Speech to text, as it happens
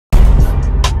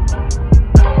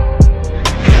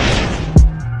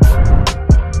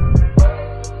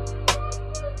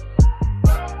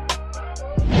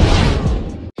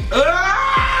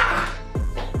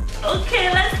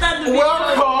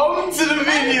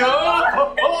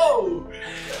Oh!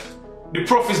 The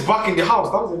prof is back in the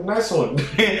house. That was a nice one.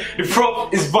 The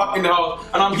prof is back in the house,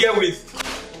 and I'm here with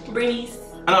Bernice.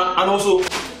 and also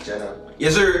Jenna.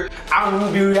 Yes, sir. I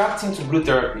will be reacting to blue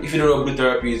therapy. If you don't know what blue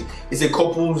therapy is, it's a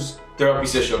couples therapy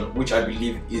session, which I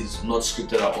believe is not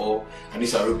scripted at all, and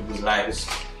these are real people's lives.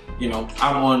 You know,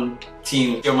 I'm on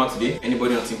team JAMAL today.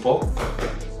 Anybody on team Paul?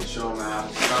 Sure, man.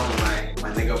 I'm down with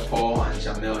my nigga Paul and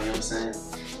JAMAL, you know what I'm saying?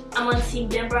 I'm on team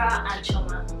Deborah and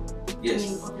Choma. Yes. I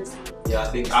mean, obviously. Yeah, I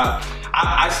think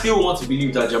I still want to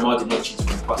believe that JAMAL did not cheat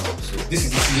from the past episode. This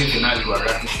is the season finale we're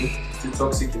reacting to. It's the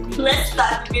toxic in me. Let's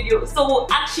start the video so we'll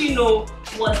actually know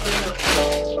what's going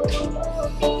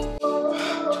on.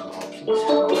 If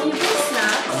you bring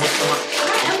snacks,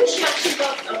 I wish you actually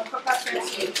got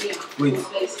PROFFF-TV. Wait,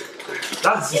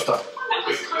 that's the sister.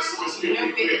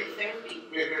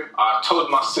 I told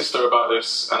my sister about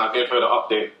this and I gave her the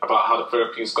update about how the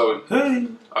therapy is going. Hey.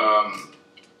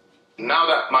 Now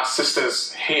that my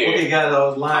sister's here, Okay, guys, I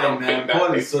was lying, don't man. think Paul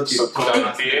that is such it's a a good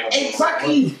idea.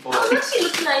 Exactly. I'm actually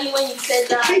looking at you when you said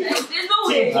that. Like, there's no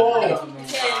way.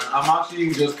 I'm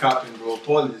actually just capping, bro.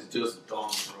 Paul is just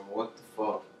dumb, bro. What the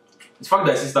fuck? The fact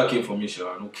that sister came from me,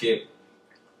 sure, I don't care.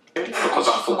 Because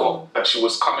I forgot that she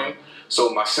was coming. So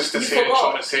my sister's You here,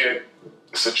 forgot. Choma's here.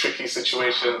 It's a tricky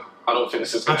situation. I don't think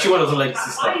this is And Chima doesn't like his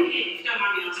sister.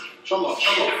 Choma.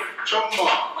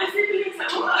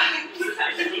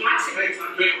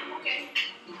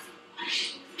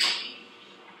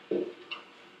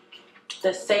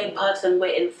 The same person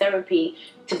we're in therapy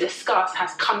to discuss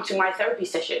has come to my therapy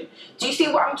session. Do you see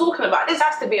what I'm talking about? This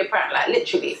has to be a prank, like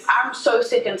literally. I'm so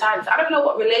sick and tired. I don't know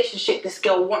what relationship this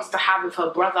girl wants to have with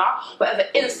her brother, whatever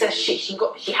incest shit she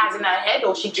has in her head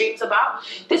or she dreams about.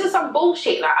 This is some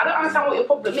bullshit. Like, I don't understand what your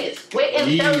problem is. We're in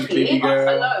Leave, therapy. baby Leave us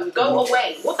girl. alone. Go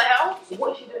away. What the hell?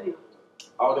 What is she doing?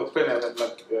 I'll explain that.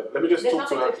 Let me just There's talk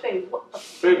to nothing to her. explain.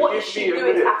 Babe, What give is she me a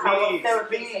doing minute, at our please,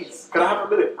 therapy please. session? Can I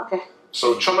have a minute? Okay.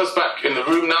 So Choma's back in the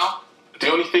room now. The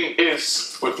only thing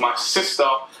is, with my sister,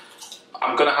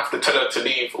 I'm gonna have to tell her to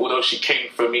leave, although she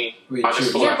came for me. Wait, I just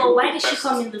true. thought Yeah, it but would why be did she best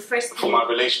come in the first for my place?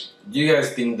 relation? Do you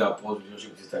guys think that Paul's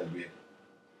relationship with sister is weird?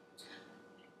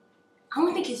 I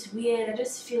don't think it's weird. I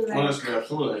just feel like Honestly, I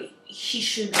feel like he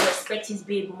should respect his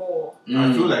babe more.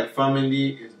 I feel like family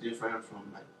is different from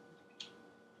like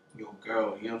your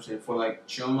girl. You know what I'm saying? For like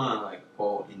Choma and like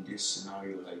Paul in this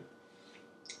scenario, like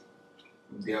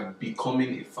they are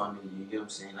becoming a family. You know what I'm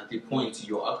saying? At the point,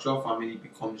 your actual family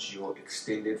becomes your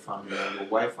extended family, and your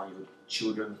wife and your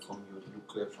children become your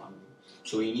nuclear family.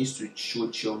 So he needs to show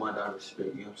Choma that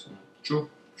respect. You know what I'm saying? True.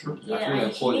 Yeah, I feel and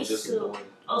like he Paul is needs just to annoying.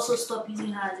 also stop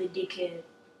using her as a daycare.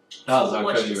 That's To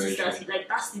watch actually his very sister. true. Like,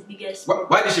 that's the biggest.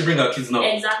 Why did she bring her kids now?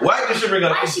 Exactly. Why did she bring her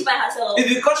Why is kids? she by herself?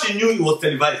 It's because she knew it was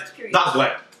televised. Period. That's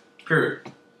why. Period.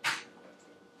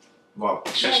 Wow.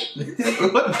 Just What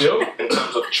the hell? in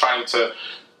terms of trying to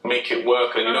make it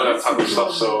work and you know that type of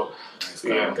stuff. So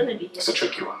yeah, I'm gonna be here. it's a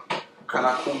tricky one. Can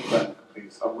I call you back,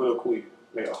 please? I'm gonna call you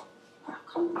later.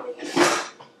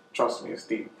 Trust me, it's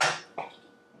deep.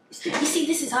 It's deep. You see,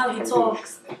 this is how he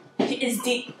talks. It's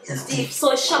deep. It's deep.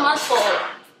 So it's Shama's fault.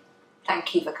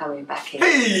 Thank you for coming back here.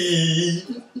 Hey!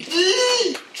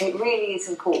 It really is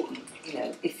important, you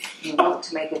know, if you want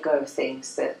to make a go of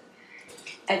things, that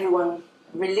everyone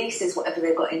releases whatever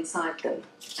they've got inside them.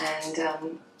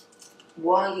 And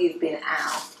while you've been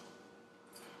out,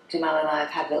 Jamal and I have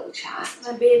had a little chat.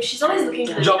 My babe, she's always looking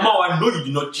good. Jamal, I know you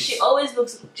did not She cheat. always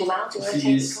looks. Jamal, do you want to See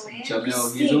take it this from here?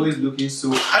 Jamel, he's always looking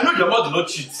so. I know Jamal did not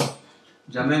cheat.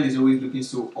 Jamel is always looking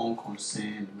so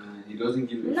unconcerned, man. He doesn't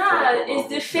give a fuck Nah, about it's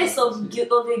the what face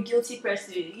people of say. a guilty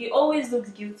person. He always looks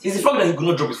guilty. It's the fact that he could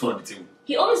not drop his phone on the table.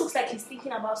 He always looks like he's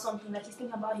thinking about something, like he's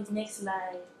thinking about his next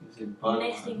life. He's a The bad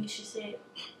next man. thing you should say.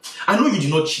 I know you did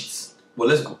not cheat. But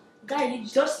let's go. Guy, you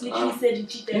just literally said you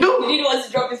cheated. No. You didn't want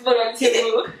to drop his phone on the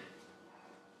table.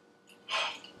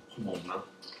 Come on, man.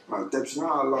 Man, Debs, you know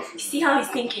I love you. See how he's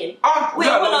thinking. Ah, Wait,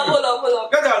 yeah, I hold love on, you. hold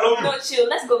on. Guys, I love you. No, chill.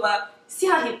 Let's go back. See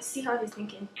how he's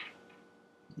thinking.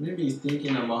 Maybe he's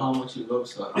thinking about how much he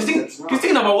loves her. He's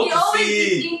thinking about what He to always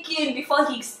say. be thinking before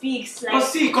he speaks. Like,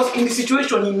 Because see, because in the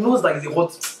situation, he knows that it's a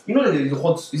hot, you know, that it's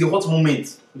a hot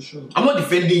moment. For sure. I'm not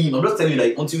defending him. I'm just telling you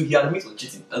that until he admits on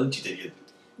cheating, I haven't cheated yet.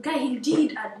 guy, he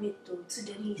did admit though to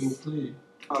He'll Denise. play.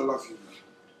 I love you,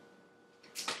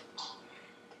 man.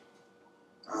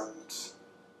 And,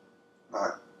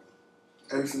 like,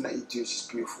 everything that you do is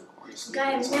just beautiful, honestly.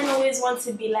 Guy, men always want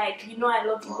to be like, you know, I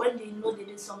love you when they know they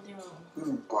did something wrong.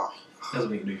 Wow. That's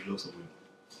when you know you love someone.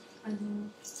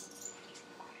 And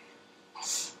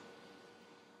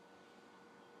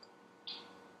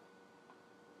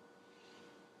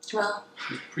Well,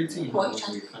 He's pretty What?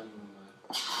 hard. We can't even lie.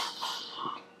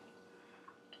 I'm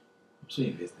so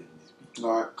invested in this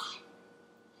people.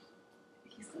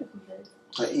 He's so good.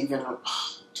 Like even. I'm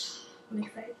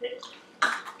excited. I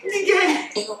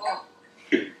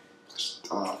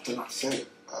don't know how to say it.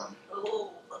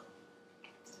 Oh.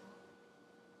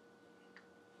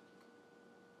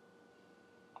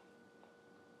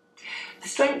 The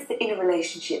strength in a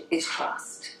relationship is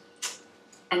trust.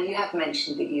 And you have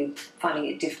mentioned that you're finding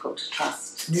it difficult to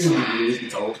trust. These people are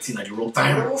interrupting at the wrong And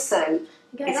time. also,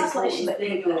 Yeah, it's that's why important she's that there.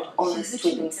 people are honest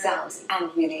with themselves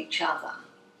and with each other.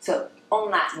 So,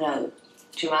 on that note,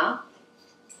 Jamal,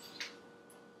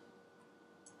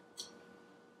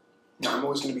 Yeah, I'm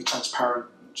always going to be transparent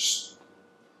and just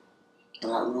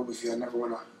like real with you. I never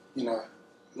want to,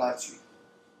 lie to you.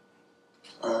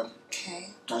 okay.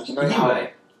 Like, you know You how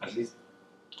lie, at least.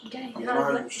 Yeah, I'm you lying,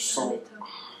 have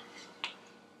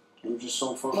you're just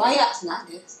so focused. Why are you acting like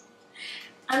this?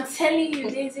 I'm telling you,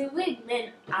 there's a way men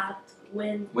act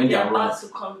when When they're they're wrong. about to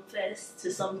confess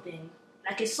to something.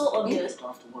 Like, it's so You obvious. don't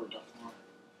have to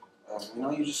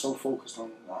worry, you're just so focused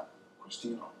on like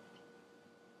Christina.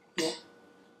 Yeah.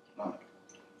 Like, you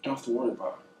don't have to worry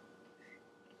about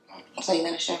it. So you're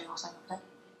going to show me what's on your phone?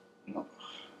 No.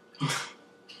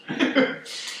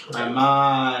 My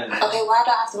man. Okay, why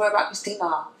do I have to worry about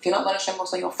Christina? If you're not going to show me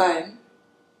what's on your phone.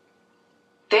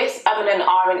 This Evelyn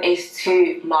Aaron is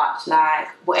too much. Like,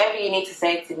 whatever you need to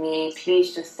say to me,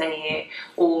 please just say it.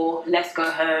 Or let's go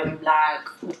home. Like,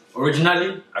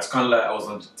 Originally, I kind of like I was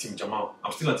on Team Jamal.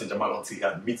 I'm still on Team Jamal until he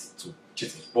admits to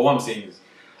cheating. But what I'm saying is,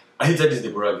 I hated this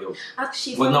Deborah girl.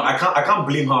 Actually, But now I can't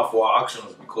blame her for her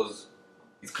actions because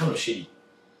it's kind of shady.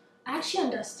 I actually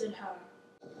understood her.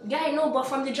 Yeah, I know, but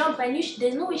from the jump, I knew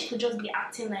there's no way she could just be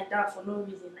acting like that for no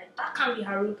reason. Like, that can't be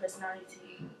her real personality.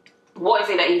 what is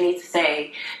it that you need to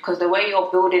say? Because the way you're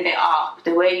building it up,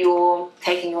 the way you're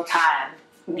taking your time,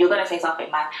 you're going to say something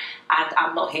like, and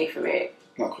I'm not here for it.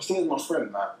 No, Christina's my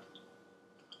friend, like,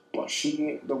 but she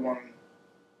ain't the one.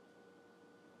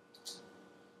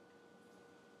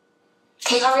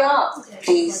 Can you hurry up? Okay.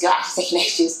 Please, you're actually taking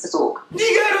ages to talk.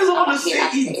 Nigga doesn't want to say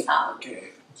it. Okay.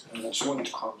 I just wanted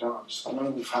to calm down. I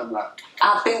know we've had like.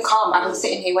 I've been calm. I've been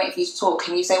sitting here waiting for you to talk.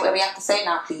 Can you say whatever you have to say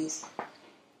now, please?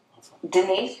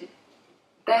 Denise,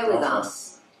 bear with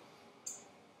us.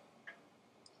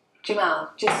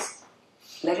 Jamal, just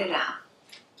let it out.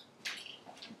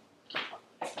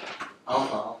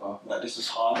 Alpha. Like, this is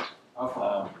hard. I'm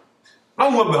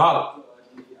gonna be hard.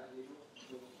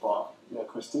 But yeah,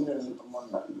 Christina isn't the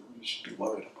one that you should be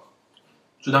worried about.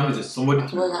 So that means there's somebody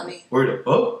What does that mean? worried about.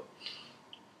 Oh,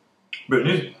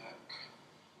 Brittany.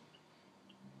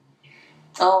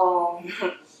 Oh.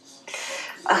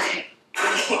 Okay.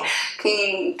 Can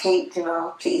you keep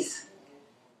Jamal, please?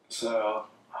 So,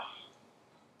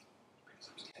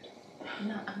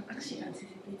 No, I'm actually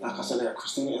anticipating. like I said, yeah,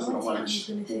 Christina isn't the one that you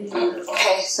should be Say. worried about.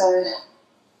 Okay, so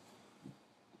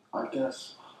I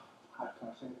guess. How can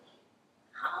I say this?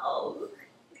 How?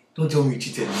 Don't tell me you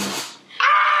cheated on me.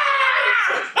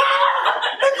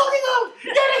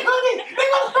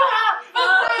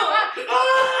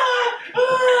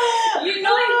 You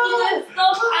know, you just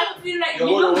stop acting like you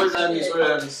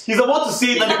know. He's about to say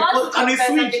He's that about to and they confess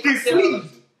switch. and They they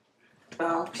switch.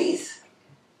 well, please.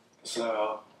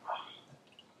 So,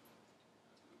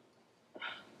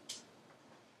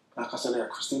 like I said, yeah,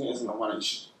 Christina isn't the one that you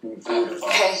should be worried about.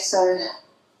 Okay, so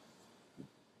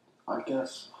I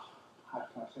guess. How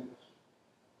can I say this?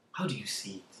 How do you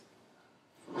see it?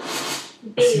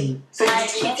 Babe, So I you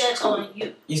cheated on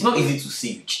you. It's not easy to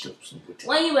see you cheated on somebody.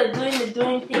 When you were doing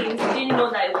things, you didn't know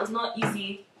that it was not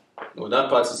easy. No, that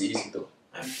part is easy though.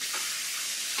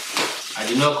 I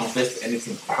did not confess to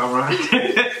anything on camera.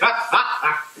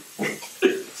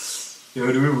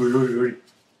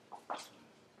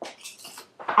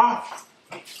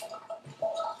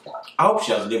 I hope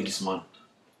she has left this man.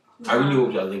 I really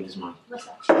hope she has left this man. What's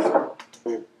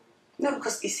that? no,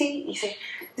 because you see,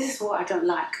 this is what I don't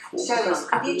like. Shoma, Because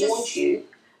can I've you just- warned you,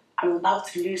 I'm about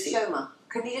to lose it. Shoma,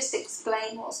 can you just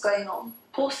explain what's going on?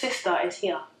 Paul's sister is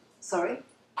here. Sorry?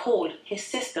 Paul, his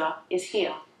sister, is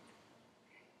here.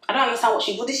 I don't understand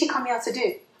what did she come here to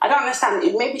do? I don't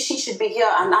understand. Maybe she should be here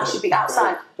and I should be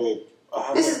outside. Babe,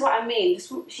 This is what I mean.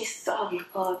 She's, oh my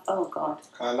God, oh God.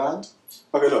 Can I land?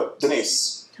 Okay, look,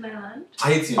 Denise. Can I land?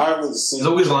 I hate him. I was He's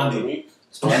always the landing. week.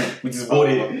 Stop it with his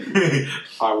body.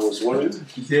 I was worried.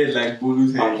 He said like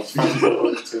Bolu's I'm a head.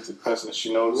 family-oriented person that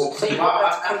she knows. So you got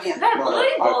her to come here. That No, boy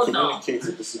I ball now.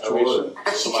 communicated the situation.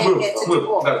 And she to my came here to husband. do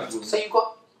what? So you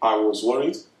got I was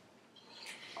worried.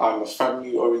 I'm a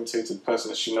family-oriented person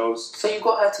that she knows. so you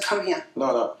got her to come here.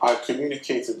 No, I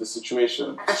communicated the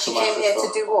situation And she to my came here sister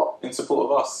to do what? in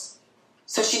support of us.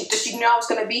 So does she know I was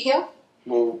going to be here?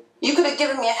 Well, You could have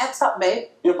given me a heads up, babe.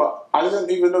 yeah, but I didn't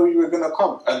even know you were gonna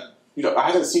come, and I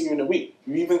hadn't seen you in a week.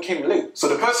 You even came late. So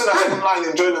the person that's online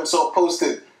enjoying themselves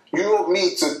posted, you want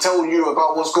me to tell you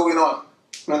about what's going on?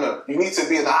 No, you need to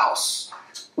be in the house.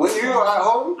 When you're at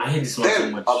home, I hate this one so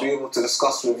then much. I'll be able to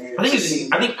discuss with you. I think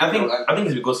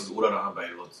it's because he's older than her by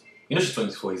a lot. You know, she's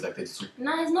 24. He's like 32.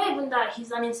 No, it's not even that.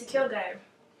 He's an insecure guy.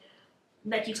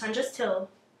 Like, you can just tell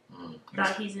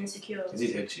that he's insecure. Is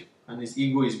his head cheap? And his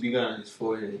ego is bigger than his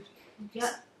forehead.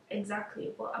 Yeah,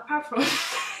 exactly. But apart from...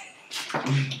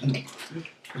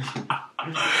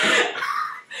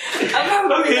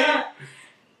 that,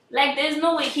 like, there's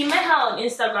no way. He met her on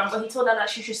Instagram, but he told her that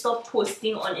she should stop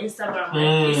posting on Instagram.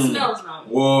 Like, it smells now.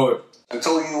 Whoa. And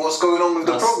tell you what's going on with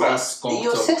the program.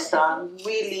 Your sister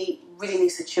really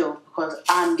needs to chill because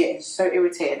I'm getting so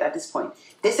irritated at this point.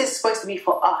 This is supposed to be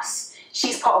for us.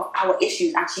 She's part of our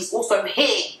issues and she's also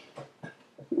here.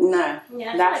 No,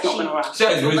 Yeah, that's like not going to work. See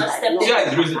how he's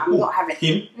reason. I'm not having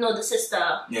him. No, the sister.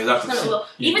 Yeah, exactly. It's gonna work.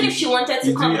 Even if she wanted to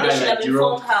you come, do they should have highlight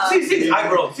informed her. See his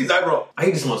eyebrow. See his eyebrow. I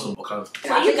hate this man so much.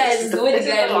 For you guys, it's the way the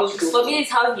guy looks. For me,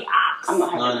 it's how he acts. I'm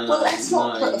not having No, Well, let's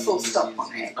not put a full you- stop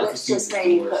on it. Let's just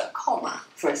maybe put a comma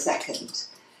for a second.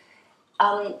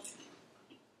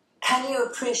 Can you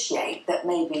appreciate that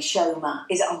maybe Shoma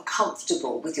is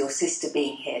uncomfortable with your sister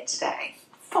being here today?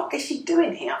 What the fuck is she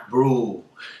doing here? Bro.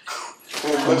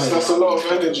 That's a lot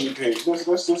of energy, Paige. Let's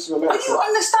just Are relax. you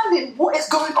understanding what is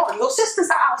going on? Your sister's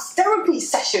at our therapy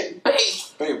session, babe.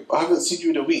 Babe, I haven't seen you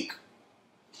in a week.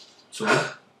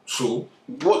 So?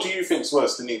 What do you think's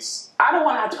worse, Denise? I don't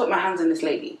want to have to put my hands on this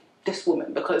lady, this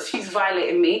woman, because she's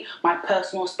violating me, my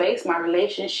personal space, my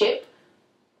relationship.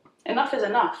 Enough is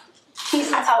enough.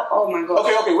 She's at our... Oh my God.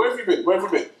 Okay, where have you been? Where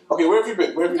have you been? Okay, where have you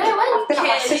been? Where have you No, been? why I've been at my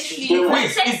care sister's. literally?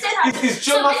 Wait, Texted her. is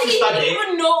So Joma's basically, sister he didn't there?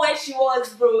 even know where she was,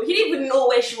 bro. He didn't even know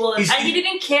where she was. Is And he- he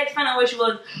didn't care to find out where she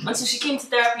was until she came to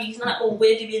therapy. He's not like, oh,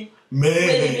 where have you been? Where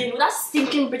have you Man. been? With that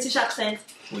stinking British accent.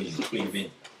 Where you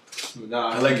been? Nah,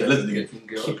 I like that. Let's dig it.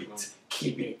 Girl, Keep it.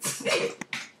 Keep it.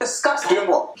 Disgusting. Doing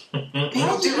what? What are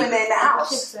you doing in the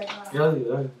house?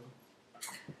 Yeah.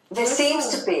 There seems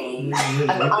to be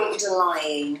an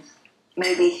underlying,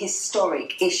 maybe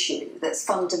historic issue that's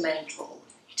fundamental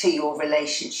to your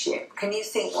relationship. Can you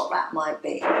think what that might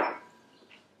be?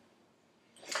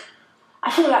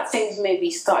 I feel like things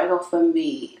maybe started off when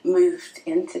we moved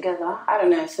in together. I don't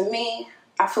know. For me,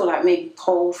 I feel like maybe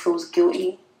Paul feels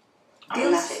guilty.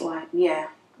 And that's Guilty? why, yeah.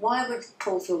 Why would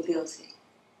Paul feel guilty?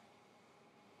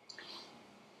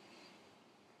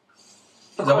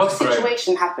 She's about Because to the cry.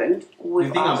 situation happened with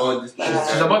The thing us. about this-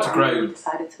 She's about to cry. We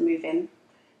decided to move in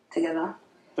together.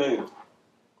 Babe,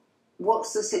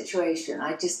 What's the situation?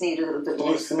 I just need a little bit more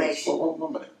Denise, information.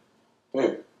 one minute.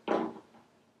 Babe,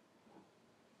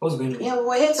 What's going on? Yeah, well,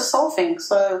 we're here to solve things,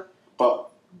 so... but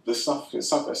it's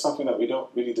something that we don't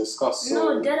really discuss. So.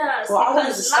 No, deadass. Well, I want to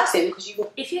Because discuss it because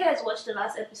you... if you guys watched the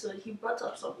last episode, he brought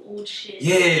up some old shit.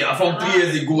 Yeah, from 3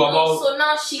 years ago about. So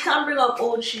now she can't bring up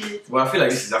old shit. Well, I feel like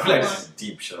this is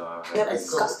deep, Sha. We haven't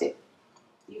discussed it.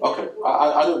 Okay,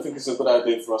 I don't think it's a good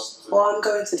idea for us to... Well, I'm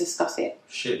going to discuss it.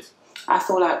 Shit. I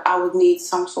feel like I would need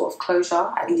some sort of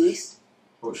closure, at least,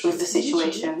 Oh with shit. the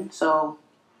situation. So,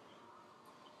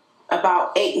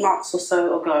 about 8 months or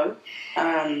so ago,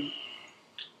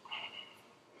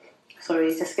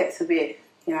 sorry, it just gets a bit,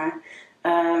 you know.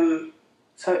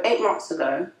 So 8 months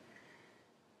ago,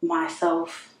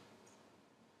 myself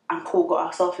and Paul got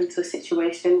ourselves into a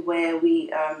situation where we,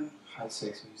 had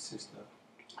sex with his sister.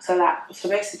 so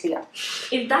basically,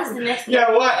 If that's the next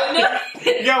Yeah, why? No,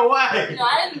 Yeah, why? no,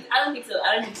 I don't think so.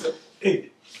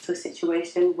 to a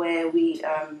situation where we,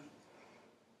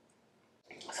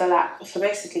 so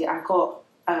basically I got,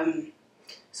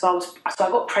 so I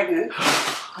got pregnant.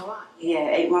 All right. Yeah,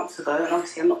 8 months ago, and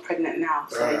obviously I'm not pregnant now,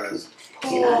 so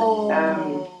you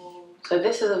know. So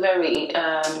this is a very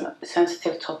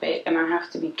sensitive topic, and I have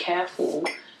to be careful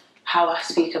how I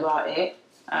speak about it.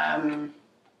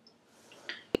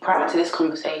 Prior to this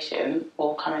conversation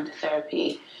or coming to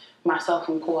therapy, myself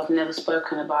and Paul have never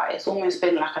spoken about it. It's almost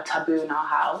been like a taboo in our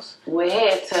house. We're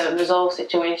here to resolve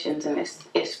situations, and it's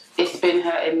been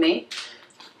hurting me,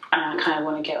 and I kind of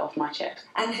want to get off my chest.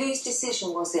 And whose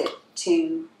decision was it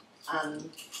to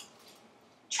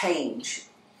change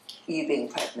you being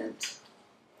pregnant?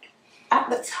 At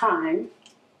the time,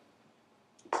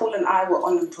 Paul and I were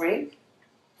on a break,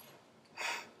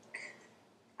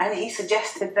 and he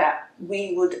suggested that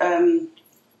we would, but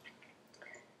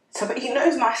he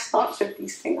knows my stance with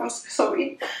these things. I'm so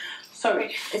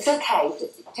sorry. It's okay.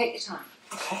 Take your time.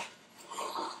 Okay.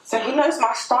 So he knows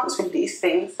my stance with these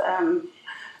things,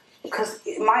 because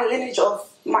my lineage of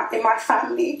in my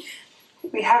family,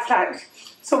 we have like,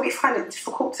 so we find it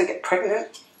difficult to get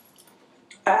pregnant.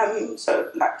 So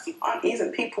like aunties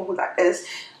and people like there's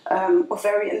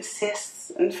ovarian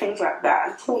cysts and things like that.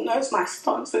 And Paul knows my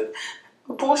stance with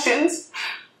abortions.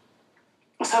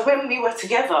 So when we were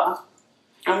together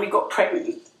and we got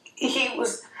pregnant, he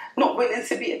was not willing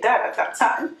to be a dad at that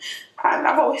time. And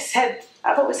I've always had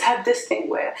this thing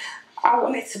where I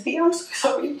wanted to be. I'm so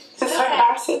sorry. This is so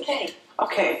embarrassing.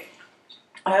 Okay.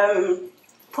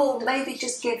 Paul, maybe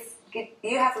just give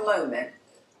you have a moment.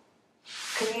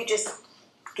 Can you just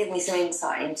give me some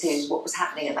insight into what was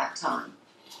happening at that time?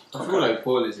 I feel like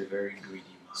Paul is a very greedy man.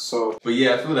 So, but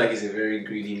yeah, I feel like he's a very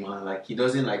greedy man. Like he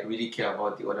doesn't like really care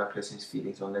about the other person's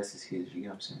feelings unless it's his. You know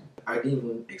what I'm saying? I didn't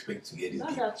even expect to get this.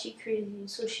 That's actually crazy.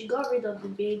 So she got rid of the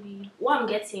baby. What I'm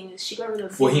getting is she got rid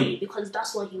of the For baby him. because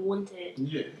that's what he wanted.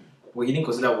 Yeah. Well, he didn't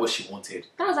consider what she wanted.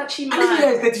 That's actually And this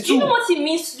guy is mad. 32. Do you know what it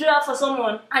means to do that for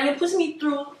someone? And you're putting me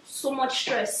through so much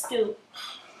stress still.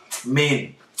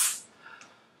 Men.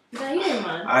 Yeah, yeah,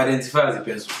 man. Identify as a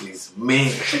pencil, please.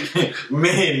 Men.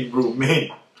 Men, bro, men.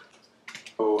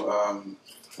 So,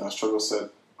 as Struggle said a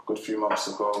good few months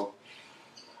ago,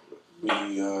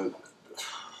 we,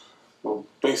 well,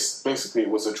 basically it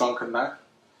was a drunken night.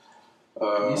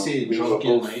 You say we were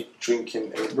drunken both night?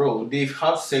 drinking a Bro, they've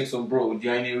had sex, or bro,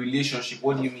 they're in a relationship.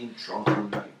 What do you mean drunken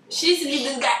night? She needs to leave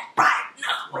this guy right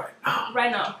now. Right now.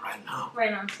 Right now. Right now.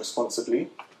 Right now. responsibly.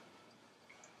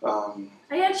 Are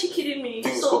you actually kidding me?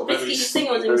 Things So got basically, very he's saying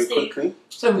it was a very mistake. quickly.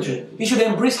 Cemetery. You should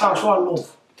embrace her, show her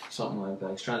love. Something like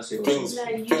that. He's trying to say Things,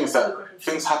 Like, you things just-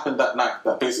 things happened that night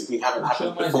that basically haven't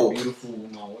happened Chioma is a before. beautiful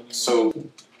woman. What do you So,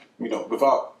 you know,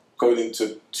 without going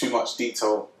into too much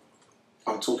detail,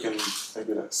 I'm talking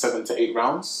maybe like 7 to 8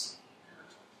 rounds.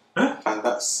 Huh? And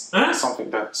that's Huh? something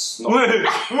that's not. Wait.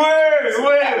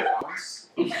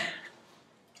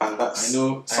 And that's I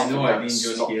know something I didn't that's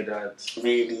just not hear that.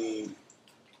 really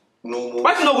normal.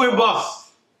 Why is he not going back?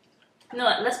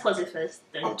 No, let's pause it first.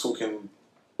 Then. I'm talking,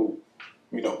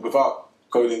 you know, without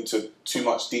going into too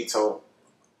much detail,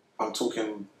 I'm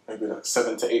talking maybe like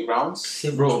 7 to 8 rounds.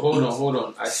 Bro, hold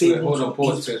on. I Seven swear, hold to on,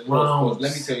 pause eight first. Pause. rounds.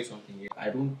 Let me tell you something here. I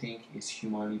don't think it's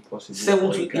humanly possible 7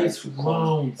 for to you guys 8 to come.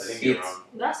 rounds. I think It's-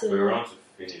 That's we're it. around to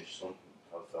finish something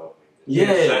else. Yeah.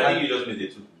 I think you just need to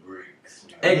take breaks.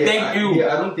 Hey, thank you.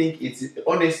 Yeah, I don't think it's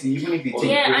honestly, even if they take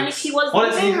Yeah, breaks. and if he was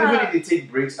honestly, leaving even her, if they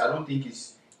take breaks, I don't think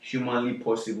it's humanly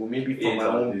possible. Maybe from my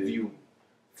own Exactly. view,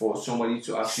 for somebody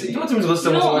to actually. You want him to go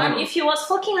 7 to no, 8 and rounds? if he was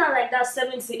fucking her like that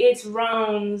 7 to 8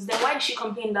 rounds, then why did she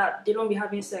complain that they don't be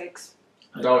having sex?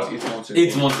 That was 8 months ago.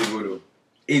 8 months ago, though.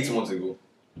 8 months ago.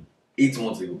 8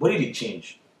 months ago. What did it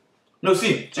change? No,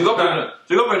 see, she got pregnant.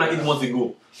 8 months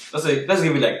ago. Let's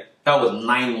give it like, that was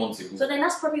 9 months ago. So then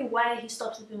that's probably why he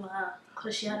stopped sleeping with her,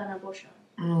 because she had an abortion.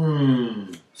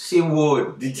 Say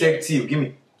what? Detective, give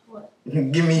me. What?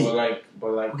 Give me.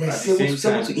 But like Okay, at the 7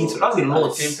 same time, to 8. though, So that's a at lot.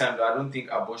 the same time, though, I don't think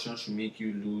abortion should make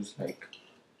you lose like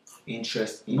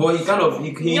interest in. But he kind of,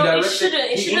 he No, it indirectly, shouldn't.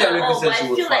 It he shouldn't at indirectly all. said But she I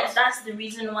was feel like fat. that's the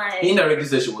reason why. He indirectly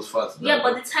said she was fat. Yeah,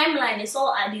 but the timeline is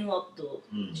all adding up though.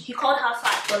 He called her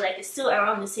fat, but like it's still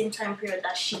around the same time period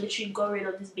that she literally got rid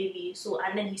of this baby. So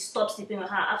and then he stopped sleeping with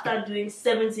her after doing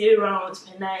 7 to 8 rounds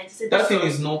per night. So that thing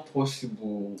is not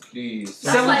possible, please.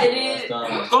 That's why it is.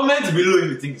 Understand. Comment below if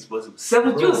you think it's possible.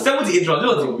 7 to 8 rounds, you know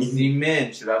what Bro, it means? the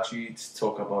men should actually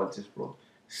talk about this, bro.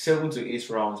 7 to 8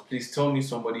 rounds. Please tell me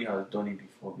somebody has done it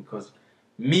before, because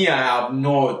me, I have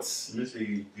not.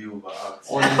 Literally, you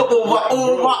overacting.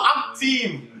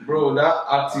 Overacting! Bro, that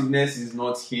activeness is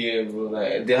not here, bro.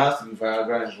 Like, there has to be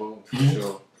Viagra involved, for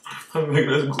sure.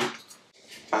 Let's go.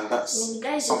 And that's the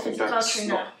guy is a something physical that's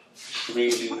trainer. not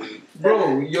really.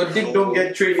 Bro, your dick don't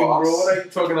get training, bro. What are you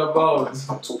talking about?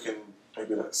 I'm talking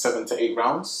maybe like 7 to 8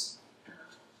 rounds.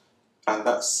 And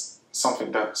that's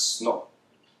something that's not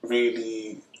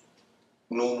really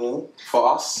normal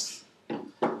for us.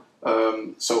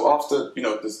 So after, you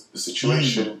know, the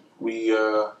situation, we,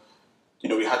 you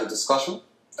know, we had a discussion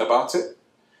about it,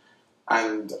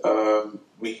 and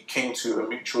we came to a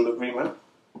mutual agreement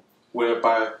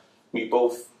whereby we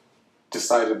both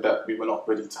decided that we were not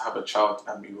ready to have a child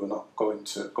and we were not going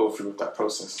to go through with that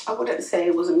process. I wouldn't say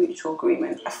it was a mutual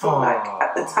agreement. I feel like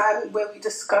at the time where we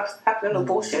discussed having an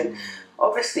abortion,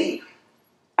 obviously,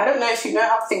 I don't know if you know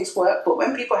how things work, but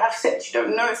when people have sex, you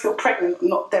don't know if you're pregnant or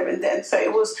not there and then. So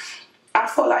it was, I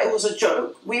felt like it was a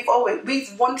joke. We've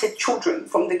wanted children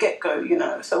from the get-go, you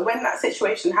know. So when that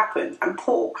situation happened and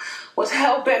Paul was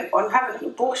hell-bent on having an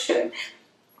abortion,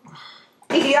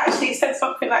 he actually said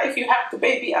something like, if you have the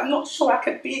baby, I'm not sure I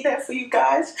could be there for you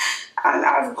guys. And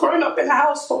I've grown up in a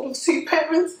household of 2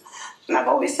 parents. And I've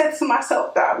always said to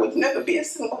myself that I would never be a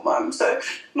single mum. So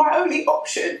my only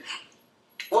option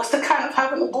was to kind of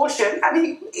have an abortion.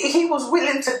 And he was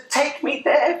willing to take me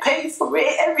there, pay for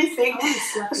it, everything.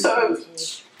 So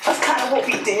that's kind of what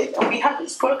we did. And we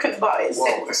haven't spoken about it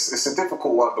since. It's a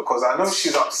difficult one because I know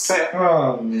she's upset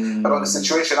about the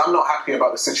situation. I'm not happy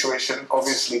about the situation,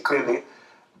 obviously, clearly.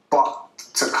 But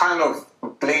to kind of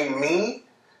blame me,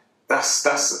 that's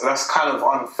kind of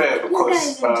unfair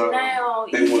because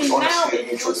it was honestly a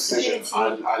mutual decision.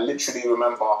 I literally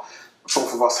remember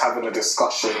both of us having a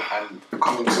discussion and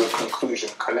coming to a conclusion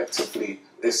collectively.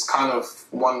 It's kind of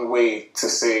one way to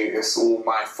say it's all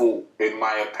my fault, in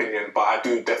my opinion, but I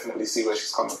do definitely see where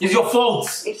she's coming from. It's your fault.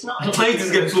 It's not. Why is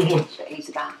getting so much? What he's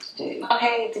about to do.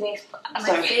 Okay, Denise.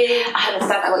 Sorry, I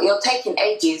understand that, but you're taking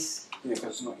ages. Yeah, but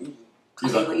it's not easy.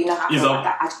 Okay, but you know how I feel about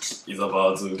that. He's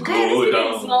about to Okay, go this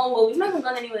down. is long. We've not even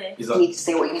gone anywhere. You need to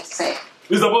say what you need to say.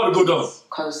 He's about to go down.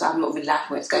 Because I'm not really liking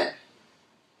where it's going.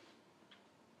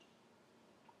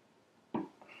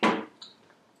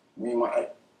 Me and my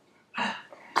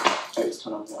ex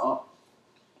kind of met up.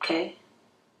 Okay.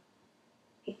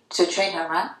 To train her,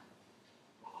 right?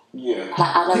 Yeah.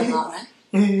 Like, I don't know, right?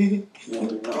 Yeah, we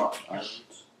met up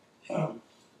and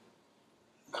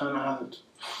kind of had.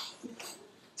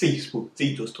 See, you spoke. See,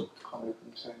 you just talk. Can't even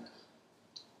say this.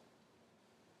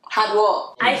 Had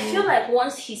what? I feel like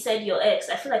once he said your ex,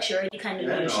 I feel like she already kind of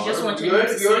knew. She just wanted him to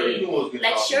You already say, knew what was going to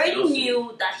like she happen. already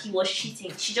knew that he was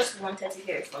cheating. She just wanted to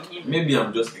hear it from him. Maybe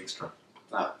I'm just extra.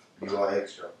 You are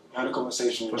extra. We had a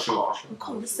conversation in For the sure. car.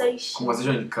 Conversation.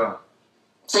 Conversation in the car.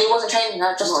 So you wasn't training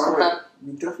her, just to No, confirm?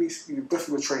 we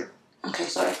definitely were training. Okay,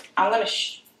 sorry. I'm gonna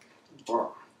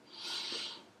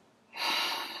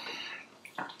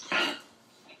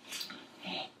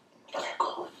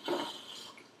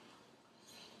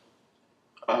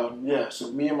But yeah,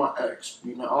 so me and my ex,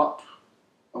 we met up,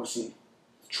 obviously,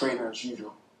 training as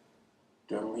usual.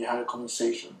 Then we had a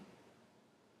conversation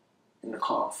in the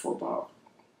car for about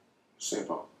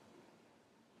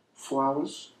 4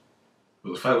 hours. It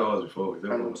was 5 hours before.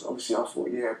 And obviously I thought,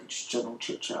 yeah, we just general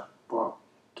chit chat. But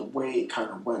the way it kind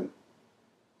of went,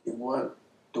 it weren't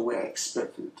the way I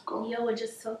expected it to go. Yeah, we're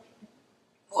just talking.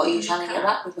 What are you trying to get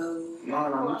back with her?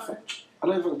 No, nothing. I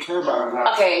don't even care about her.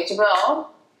 Okay,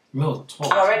 Jamal, No,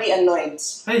 talk. I'm already annoyed.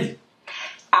 Hey,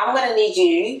 I'm gonna need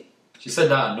you she said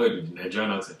that annoyed with the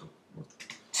Nigerian accent.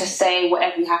 to say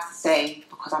whatever you have to say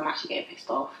because I'm actually getting pissed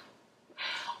off.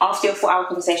 After your 4 hour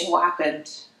conversation, what happened?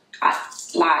 Is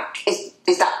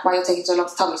that why you're taking so long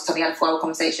to tell me? To tell me you had a 4 hour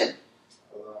conversation?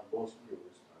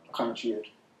 I kind of cheated.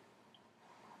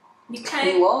 You kind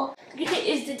You what?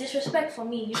 it's the disrespect for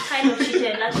me. You kind of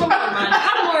cheated. Like, come on, man.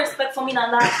 Have more respect for me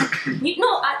than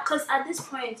that. Because at this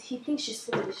point, he thinks she's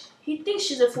foolish. He thinks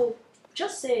she's a fool.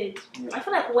 Just say it. I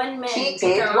feel like when men Cheated?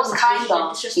 take around What kind you're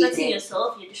of disrespecting cheating?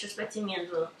 yourself, you're disrespecting me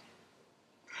as well.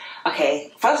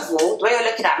 Okay, first of all, the way you're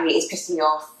looking at me is pissing me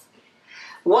off.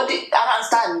 I don't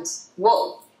understand.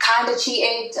 What kind of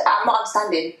cheated? I'm not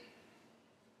understanding.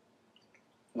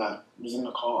 Like, I was in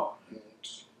the car and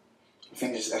I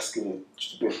think it just escalated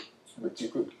just a bit too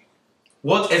quickly.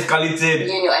 What escalated?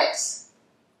 You and your ex.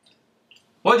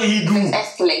 What did he do?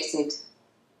 Escalated.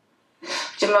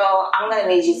 Jamal, I'm going to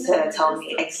need you to tell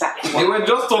me exactly what. They were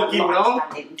just talking I'm now.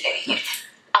 not understanding.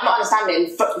 I'm not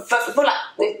understanding. I feel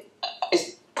like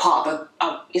it's part of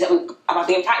about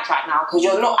being pranked right now because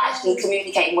you're not actually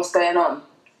communicating what's going on.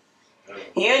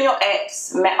 You and your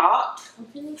ex met up,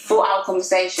 4 hour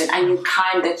conversation, and you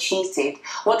kind of cheated.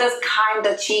 What does kind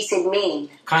of cheated mean?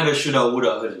 Kind of shoulda,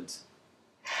 woulda, hadn't.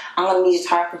 I'm going to need you to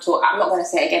hurry up and talk. I'm not going to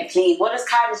say it again, please. What does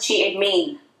kind of cheated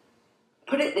mean?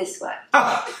 Put it this way.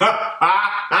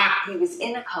 He was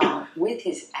in a car with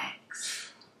his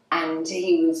ex and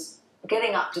he was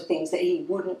getting up to things that he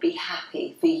wouldn't be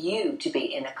happy for you to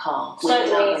be in a car with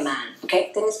another man.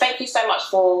 Okay, Denise, thank you so much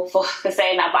for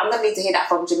saying that, but I'm going to need to hear that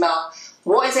from Jamal.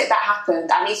 What is it that happened?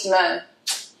 I need to know.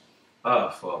 Oh,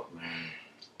 fuck, man.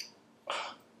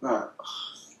 No,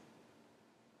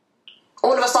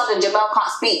 All of a sudden, Jamal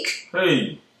can't speak.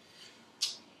 Hey.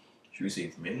 Should we say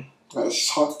it to me? like, it's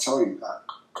just hard to tell you that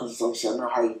because obviously I know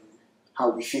how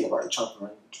we feel about each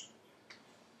other.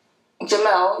 And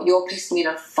Jamal, you're pissing me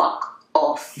the fuck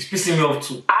off. He's pissing me off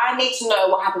too. I need to know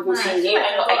what happened between you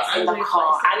and your ex in the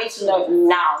car. I need to know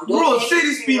now. Bro, say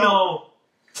this thing now.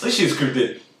 This shit is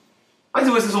scripted. Why is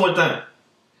he wasting so much time?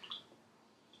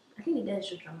 I think the guy is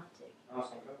so dramatic. I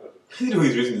don't know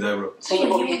he's raising his eyebrow. So you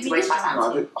brought me here to waste my no, I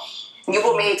time. did. You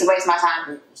brought me here to waste my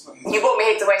time. It's not You brought me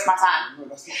here to waste my time. No,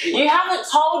 that's not it. You haven't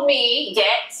told me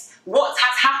yet what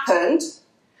has happened.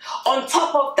 On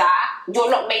top of that, you're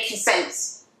not making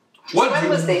sense. What When do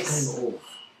was you this? kind of-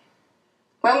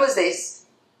 When was this?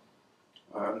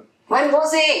 Um, When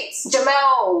was it?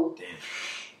 Jamal.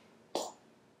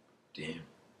 Damn.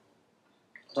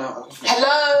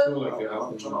 Hello? feel like it I'm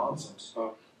happened. trying to answer.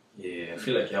 So, Yeah, I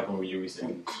feel like it happened really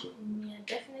recently. So. Yeah,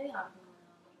 definitely happened.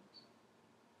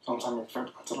 sometime in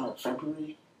February, I don't know,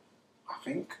 February, I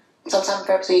think. Sometime in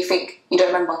February, so you think? You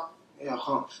don't remember? Yeah, I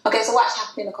can't. Okay, so what actually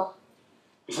happened in the car?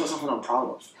 It's not something I'm proud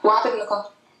of. What happened in the car?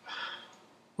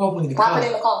 What happened in the What car? happened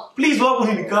in the car? Please, what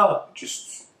happened in the car?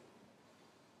 Just,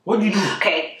 What did you do?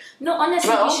 Okay. No, honestly,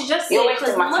 Bro, you should just say you're because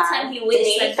wasting my more time. time he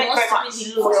wastes, like, Thank you more very much stupid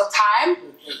he for your looks. time.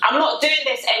 I'm not doing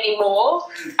this anymore.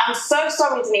 I'm so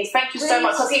sorry, Denise. Thank you so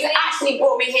much because he's actually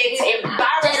brought me here to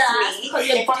embarrass me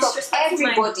in front of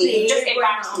everybody. He just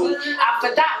embarrassed me. And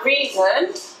for that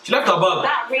reason, She left her bag.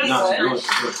 that reason, Nah, she was.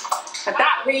 for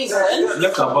that reason, She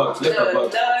left her bag. She left her no,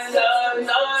 bag.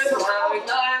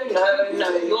 no.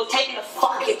 You're taking a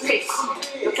fucking piss.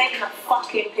 You're taking a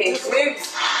fucking piss.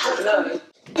 No.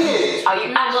 Are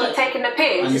you actually taking the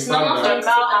piss? It's not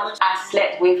Jamal, I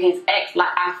slept with his ex like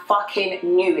I fucking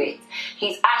knew it.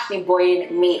 He's actually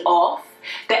boying me off.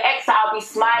 The ex that I'll be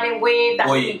smiling with, that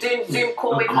will be doing Zoom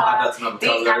call with I'm gonna add her. that to my These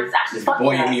vocabulary. guys actually It's fucking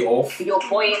boying her. me off. You're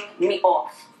boying me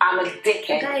off. I'm a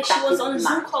dickhead. Guys, she That was is on mad.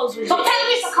 Zoom calls with Stop you. telling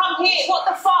me to come here. What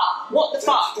the fuck? What the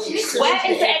fuck? Where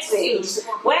is the exit?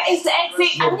 Where is the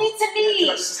exit? I need to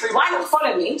leave. Why don't you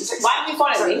follow me? Why don't you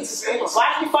follow me? Why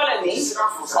don't you follow me?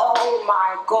 Oh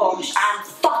my gosh, I'm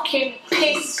fucking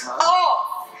pissed off.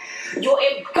 You're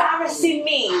embarrassing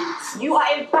me. You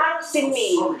are embarrassing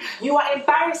me. You are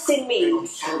embarrassing me.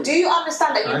 Do you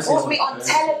understand that you brought me on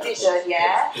television,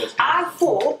 yeah? I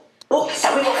thought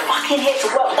that we were fucking here to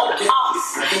work on us.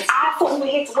 I thought we were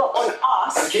here to work on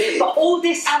us. But all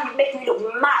this time you're making me look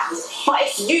mad. But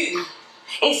it's you.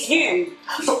 It's you.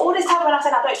 So all this time when I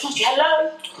said I don't trust you,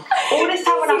 hello? All this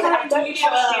time when I said I don't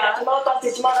trust you, that Jamal does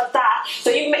this, Jamal does that. So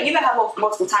you met her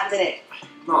multiple times, innit?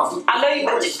 no. I know you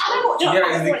met her.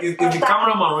 Yeah, it's the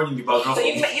cameraman running the background. So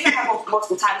you met her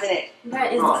multiple times, innit?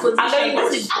 That is No. the position. I know you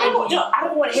That's met the I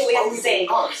don't want to hear what you have to say.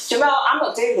 Jamal, I'm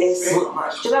not doing this.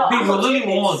 Jamal, Big, I'm not only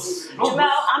doing once. this.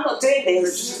 Jamal, I'm not doing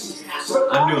this. I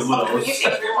knew it was more than once.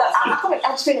 I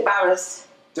just feel embarrassed.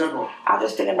 Deborah, I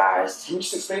just feel embarrassed. can you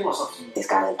just explain myself to me? This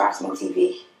guy's embarrassing on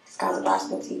TV. This guy's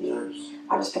embarrassing on TV.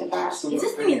 I just feel embarrassed. Is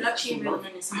this thing actually real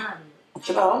than this man?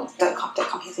 Jamal, don't come here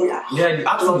and say that. Yeah, the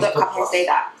Jamal, accent don't is come here and say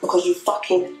that because you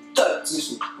fucking don't.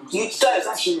 Listen, You don't.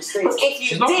 actually a mistake. Because if you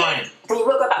She's not did, crying. then you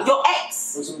will go back. Your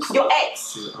ex. It was a mistake. Your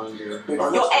ex. She's angry.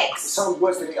 Your It ex. sounds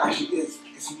worse than it actually is.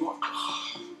 It's not.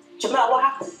 Jamal, what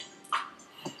happened?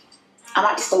 I'm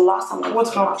like, this is the last time I'm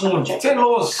What happened?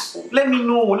 Tell us. Let me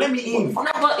know. Let me in. No,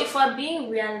 but if we're being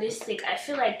realistic, I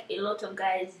feel like a lot of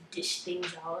guys dish things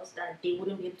out that they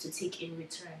wouldn't be able to take in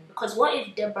return. Because what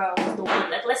if Deborah was the one?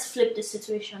 Like, let's flip the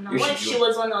situation now. You What if should she do.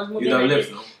 was on us moving You'd have like left,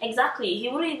 this? no? Exactly. He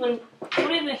wouldn't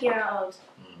even hear her out.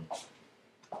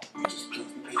 Just please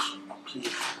be patient, man,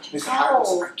 please. Listen,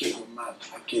 No. I get you, man.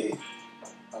 I get it.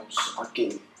 I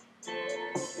get it.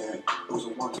 Yeah, it was a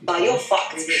one. No, you're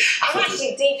fucked. I'm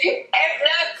actually deep in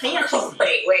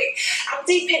wait. I'm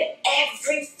deep in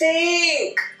everything.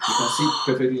 You can see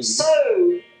perfectly. So,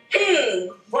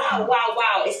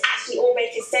 wow. It's actually all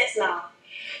making sense now.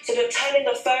 So they're turning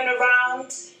the phone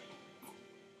around.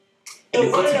 They're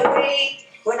running away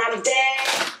when I'm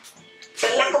there. The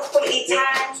lack of quality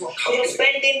time. When you're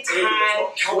spending time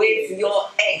with your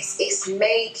ex. It's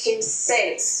making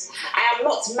sense. I am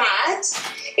not mad.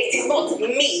 It is not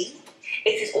me. It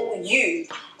is all you.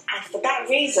 And for that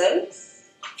reason,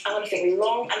 I'm going to think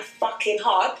long and fucking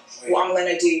hard what I'm going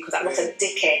to do because I'm not a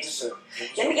dickhead.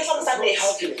 Let me just understand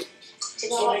this. You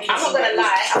know what? I'm not going to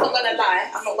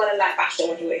lie, Bastion,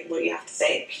 what you have to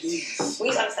say. Please. We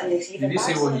need to understand this. You've Did you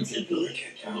say embarrassed what on you TV.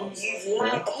 did? You've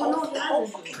lied the whole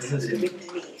fucking time. Women.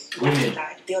 You've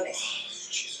lied, be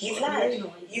honest. You've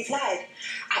lied.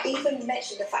 I even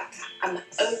mentioned the fact that I'm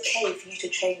okay for you to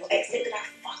train your ex. Look at that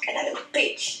fucking that little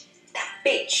bitch. That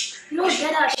bitch. No,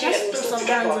 Dada, she has to put some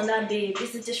hands on that babe.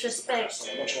 This is disrespect.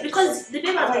 Because the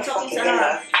babe has been talking to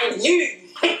her. And you.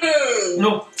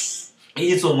 No.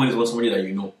 He is someone is what somebody that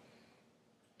you know.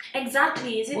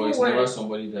 Exactly. It's But even it's never worse.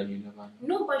 somebody that you never know.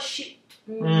 No, but she.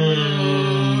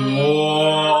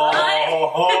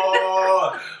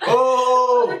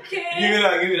 Oh. Okay.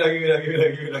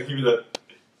 Give me that.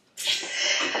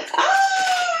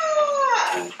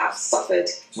 I've suffered.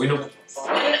 We know. Don't,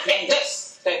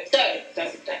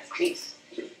 please.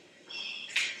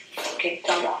 Fucking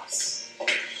dumbass.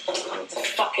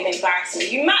 It's fucking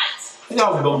embarrassing. You mad?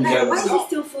 Yeah, we don't Like, why get is he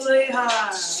still following her?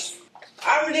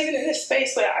 I'm living in a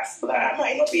space where I feel like I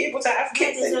might not be able to have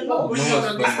kids There's a anymore. lot going on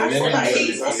on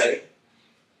this No, side.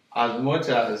 but as much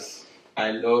as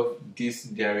I love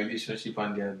their relationship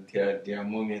and their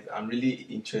moment, I'm really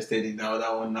interested in the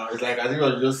other one now. It's like as if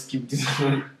I just skip this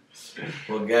one.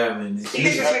 Well, guy, man, This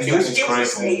is crying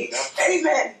for me.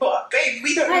 Amen. But babe,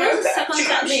 we don't know that. Do you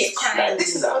know what I mean? Like,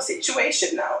 this is our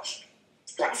situation now.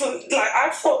 Like, I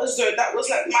felt as though that was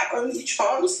like my only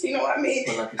chance. You know what I mean?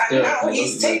 And now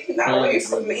he's taking that away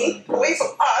from me, away from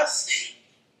us.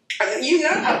 And you know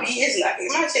how he is. Like,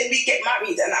 imagine we get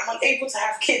married and I'm unable to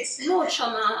have kids. No,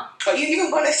 Chama. Are you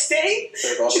even gonna stay? Do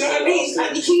you know what I mean?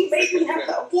 And he made me have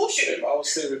that abortion. I will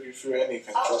stay with you through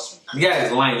anything. Trust me. the guy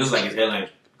is lying just like his hairline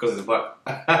because it's back.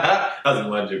 That's a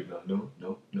bad joke now.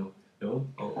 No. Oh,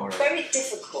 alright. Very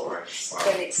difficult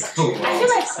when it's such Oh, a wow.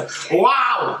 I feel like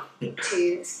Wow!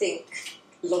 to think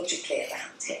logically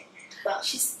about it. But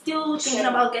She's still thinking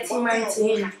about getting married to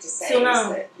what I him. have to say Till is now.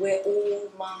 that we're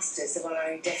all masters of our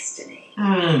own destiny.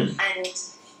 Mm. And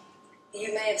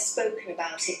you may have spoken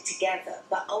about it together,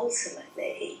 but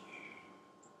ultimately,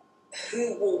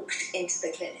 who walked into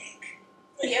the clinic?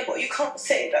 Yeah, but you can't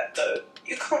say that though.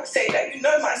 You can't say that. You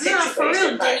know my Nah, for real,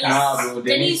 situation. Like, Denise. Nah, bro,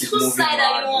 Denise, whose side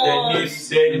are you on?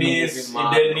 Denise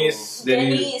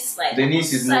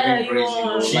is moving crazy,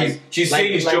 bro. She's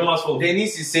saying it's Joma's fault.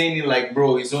 Denise is saying it like,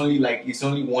 bro, it's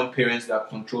only one parent that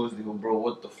controls the whole, bro.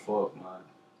 What the fuck, man?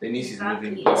 Denise is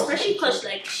moving Exactly. crazy. Especially because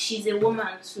like she's a woman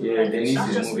too. Yeah, like, Denise that's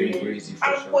is just moving weird. crazy for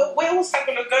and sure. where was I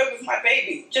gonna go with my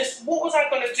baby? Just what was I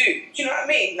gonna do? Do you know what I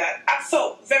mean? Like I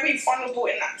felt very vulnerable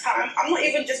in that time. I'm not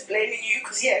even just blaming you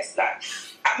because yes, like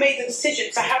I made the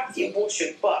decision to have the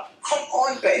abortion, but come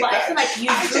on, babe. But I feel like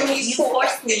you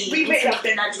forced me we made into up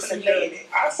making that was gonna lay in decision. it.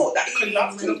 I thought that you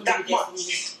loved me that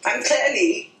much, and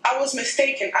clearly I was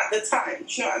mistaken at the time. Do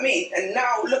you know what I mean? And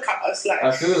now look at us, like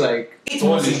I feel like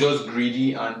Paul is just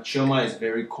greedy and Chioma is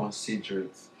very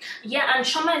considerate. Yeah, and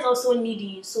Shama is also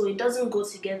needy, so it doesn't go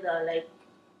together. Like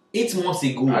 8 months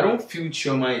ago. I don't feel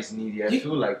Chioma is needy. I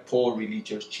feel like Paul really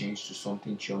just changed to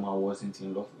something Chioma wasn't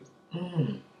in love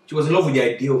with. She was in love with the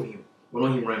idea of him, but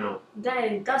not him right now.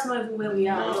 guy, that's not even where we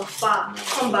are. No. You're far.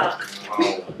 Come back.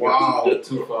 Wow,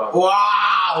 too far.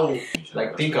 Wow!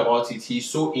 Like, think about it. He's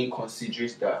so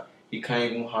inconsiderate that he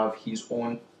can't even have his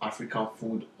own African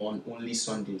food on only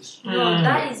Sundays. No,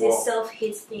 that is a Wow.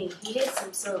 self-hate thing. He hates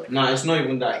himself. Nah, it's not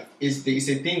even that. It's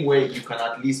a thing where you can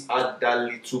at least add that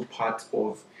little part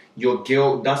of your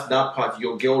girl. That's that part.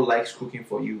 Your girl likes cooking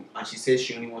for you, and she says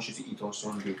she only wants you to eat on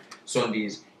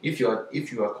Sundays. If you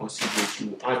are considerate,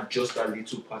 you add just that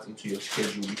little part into your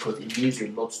schedule because it means a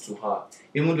lot to her.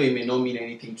 Even though it may not mean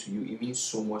anything to you, it means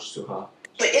so much to her.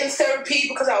 But in therapy,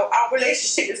 because our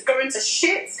relationship is going to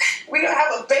shit, we don't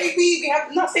have a baby, we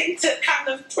have nothing to kind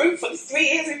of prove for the 3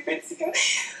 years we've been together.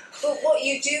 But what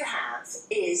you do have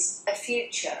is a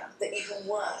future that you can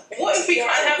work. What if we can't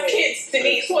have together with. kids,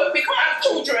 Denise? What if we can't have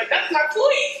children? That's my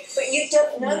point. But you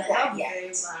don't know No, that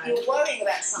yet. You're worrying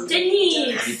about something.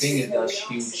 Denise! The thing is No that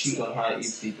he'll answer cheat to on her yet.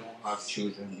 if they don't have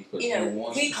children because You he know,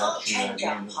 wants we to have can't children at change the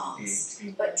our end of the day.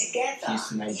 past, but together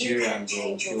He's you Nigerian, can bro.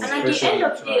 change your He'll And at the pressure end you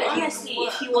of to the day, have honestly,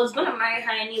 if he was gonna marry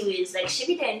her anyways, like she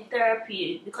be in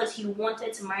therapy because he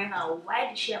wanted to marry her. Why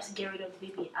did she have to get rid of the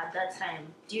baby at that time?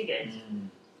 Do you get?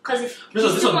 Because if This he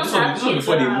was still wants to have kids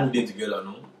before with they her- moved in together,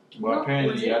 no? But No, was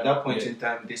apparently, it? at that point in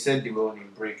time, they said they were on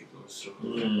a break. It was so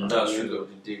That's at the end true. of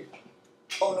the day.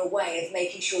 on a way of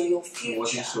making sure your He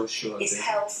wasn't future so sure. is then.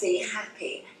 healthy,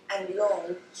 happy, and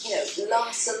long,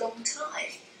 lasts a long time.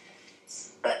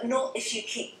 But not if you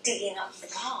keep digging up the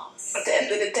past. At the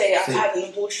end of the day, I've had an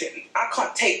abortion. I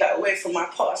can't take that away from my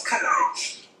past, can I?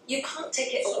 You can't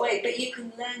take it away, but you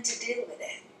can learn to deal with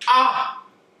it. Ah!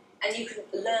 And you can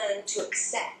learn to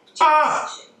accept your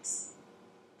decisions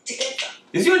together.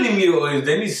 Is it only me or is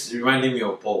Denise reminding me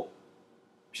of Paul?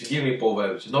 She's giving me Paul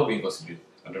vibes. She's not being considerate.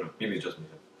 I don't know. Maybe it's just me.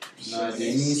 Nah,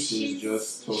 Denise she's- is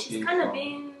just talking She's kind of from.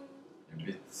 being. A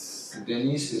bit.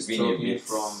 Denise is being a talking bit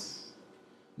from.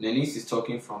 Denise is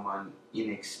talking from an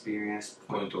inexperienced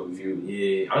point of view.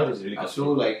 Yeah, I don't think it's really I considerate.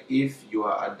 feel like if you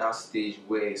are at that stage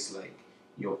where it's like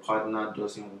your partner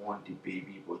doesn't want the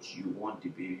baby, but you want the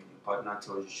baby, your partner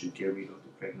tells you to get rid of the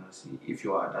pregnancy. If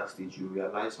you are at that stage, you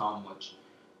realize how much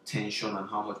tension and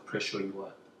how much pressure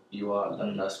you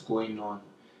are that's going on,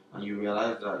 and you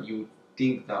realize that you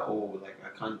think that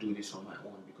I can't do this on my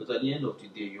own, because at the end of the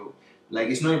day,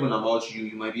 it's not even about you.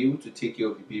 You might be able to take care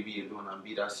of the baby alone and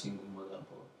be that single mother,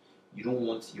 but you don't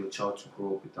want your child to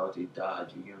grow up without a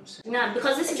dad. You get what I'm saying? Nah,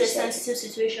 because this is a sensitive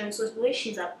situation, so the way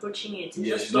she's approaching it is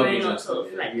Yeah, just she's not throwing being us off.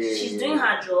 sensitive. Like Yeah, she's yeah. doing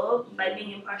her job by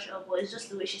being impartial, but it's just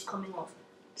the way she's coming off.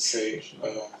 Say,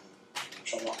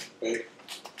 Chama, babe,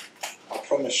 I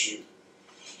promise you,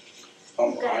 Guy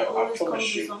I always comes promise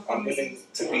with you, some I'm willing promises.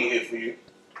 to be here for you.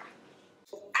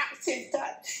 active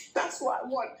dad. That's what I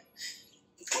want.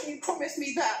 Can you promise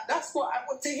me that? That's what I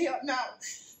want to hear now.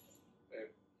 Babe,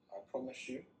 I promise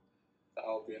you that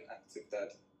I'll be an active dad,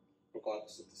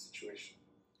 regardless of the situation.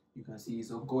 You can see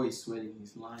his ego is swelling.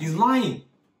 He's lying. He's lying.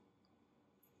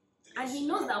 And he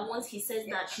knows that once he says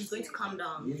that, she's going to calm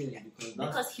down. Yeah,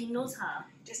 because he knows her.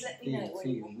 Just let me know when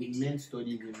you want me to. Men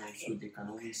study women so they can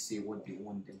always say what they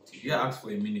want them to. Yeah, ask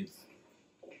for a minute.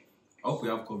 I hope we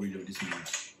have coverage of this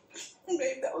minute.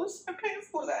 Babe, that was so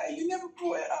painful. Like, you never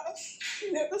brought it up.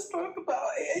 You never spoke about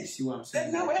it. You see what I'm saying?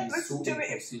 And now I have he's to so do it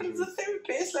in front of the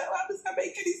therapist. Like, how does that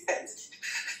make any sense?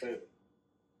 Babe,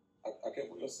 I get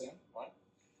what you're saying, right?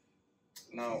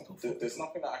 Now, there's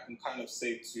nothing that I can kind of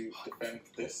say to defend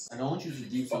this. And I want you to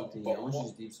do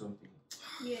something.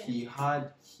 Yeah. He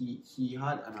had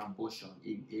an abortion.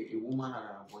 A woman had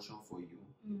an abortion for you,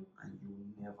 and you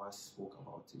never spoke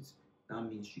about it. That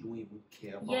means you don't even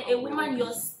care about. Yeah, a woman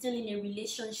you're still in a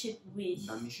relationship with.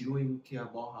 That means you don't even care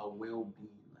about her well-being,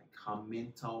 like her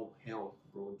mental health,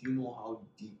 bro. Do you know how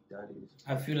deep that is?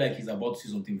 I feel like he's about to say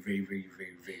something very, very,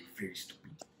 very, very, very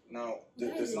stupid. Now,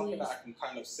 there's nothing that I can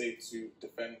kind of say to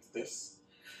defend this,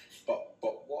 but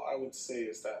what I would say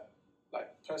is that, like,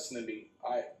 personally,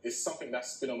 it's something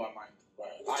that's been on my mind, right?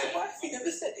 Why have you never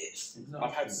said it?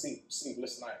 I've had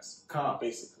sleepless nights,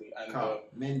 basically, and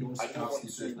men don't I don't want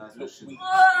to nights.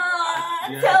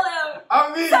 Tell him.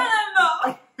 Tell him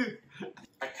no.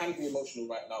 I can be emotional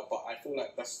right now, but I feel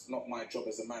like that's not my job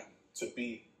as a man to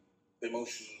be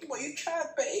emotional. Well, you can,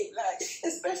 babe. Like,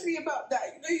 especially about that.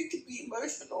 You know, you can be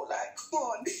emotional. Like, come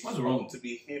on. What's wrong? To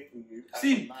be here for you.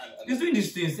 See, he's doing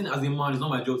this thing as a man. It's not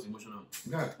my job to be emotional.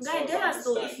 Guy,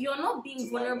 so if you're not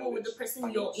being vulnerable with the person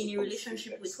you're in a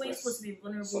relationship with, who are you supposed to be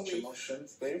vulnerable such with?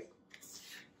 Emotions, babe.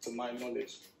 To my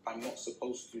knowledge, I'm not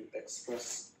supposed to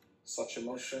express such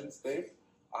emotions, babe.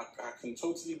 I can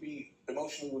totally be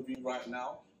emotional with you right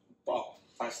now, but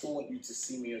I still want you to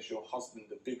see me as your husband,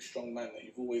 the big, strong man that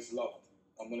you've always loved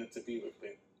and wanted to be with,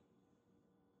 babe.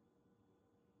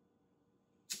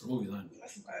 Remove his hand.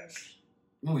 That's nice.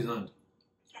 Remove his hand.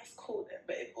 That's cool then,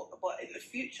 babe. But in the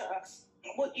future, I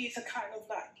want you to kind of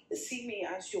like see me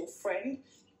as your friend.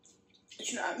 Do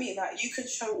you know what I mean? Like, you can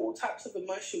show all types of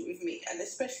emotion with me, and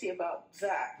especially about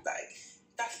that. Like,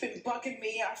 that's been bugging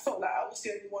me. I felt like I was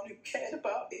the only one who cared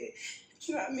about it.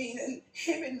 Do you know what I mean? And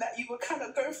hearing that you were kind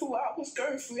of going through what I was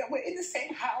going through, and we're in the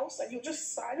same house, and you're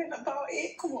just silent about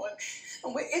it. Come on.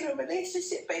 And we're in a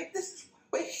relationship, babe.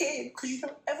 We're here because you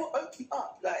don't ever open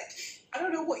up. Like, I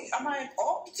don't know am I an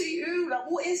op to you? Like,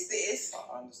 what is this?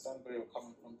 I understand where you're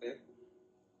coming from, babe.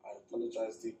 I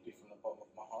apologize deeply from the bottom of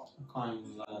my heart. I can't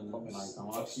even lie.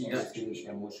 I'm actually getting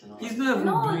emotional. He's never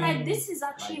like, this is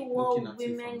actually what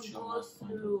women go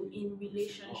through in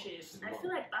relationships. I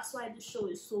feel like that's why the show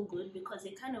is so good, because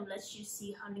it kind of lets you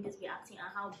see how niggas be acting and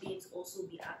how babes also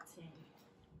be acting.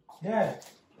 Yeah.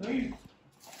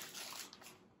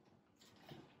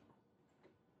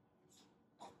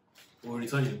 We'll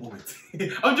return in a moment.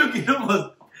 I'm joking,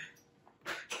 almost.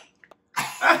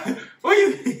 What do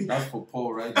you think? That's for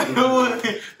Paul, right?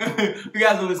 You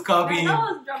guys always copying. That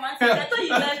was dramatic. I thought you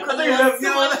left. I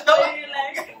thought you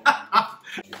left.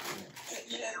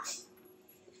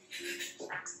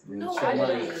 No, I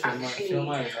don't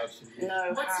Shema is actually.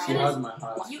 No, but she has my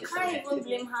heart. you can't even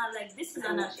blame her. Like, this is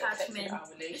an attachment.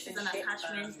 This is an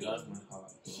attachment She has thing. my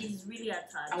heart. She's really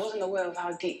attached. I wasn't aware of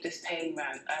how deep this pain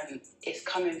ran, and it's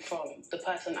coming from the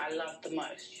person I love the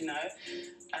most, you know.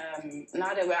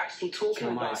 Now that we're actually talking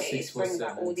Shema about is it, it's bringing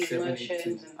back all the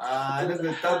 647, emotions. And look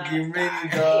at that and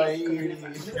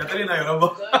You're telling her your number.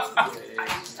 I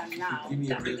understand now Give me a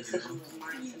that the break. decision was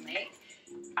mine to make.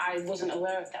 I wasn't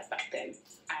aware of that back then,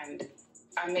 and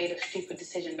I made a stupid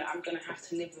decision that I'm going to have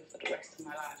to live with for the rest of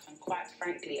my life. And quite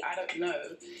frankly, I don't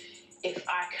know if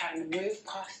I can move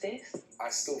past this. I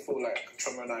still feel like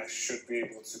Choma and I should be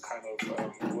able to kind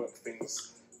of work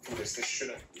things through this. This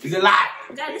shouldn't. It's a lie.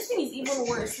 Guys, this thing is even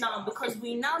worse now because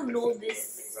we now know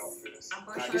this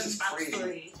abortion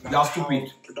backstory. Y'all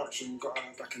stupid. Production got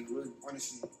her back in the room.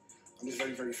 Honestly, I'm just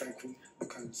very, very thankful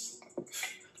because I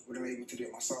wouldn't be able to do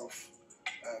it myself.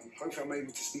 Hopefully, I'm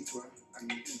able to speak to her and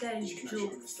Guys, she can Joe.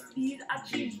 actually understand. He's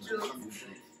actually where I'm joke. coming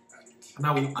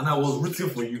from. And I was rooting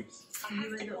for you.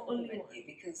 You were the only one.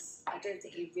 Because I don't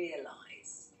think you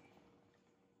realise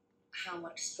how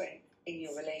much strength in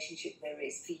your relationship there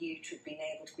is for you to have been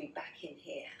able to be back in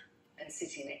here and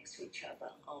sitting next to each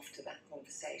other after that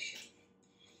conversation.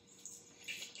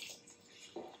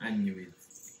 I knew it.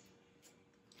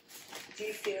 Do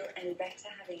you feel any better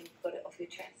having got it off your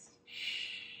chest?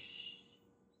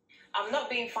 I'm not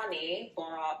being funny,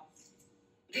 but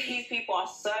these people are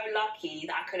so lucky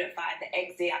that I couldn't find the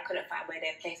exit. I couldn't find where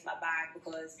they placed my bag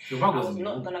because Your I bag was wasn't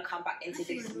not moved. going to come back into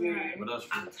this room.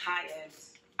 I'm tired.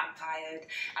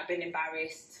 I've been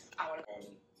embarrassed. I want to.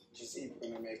 Just even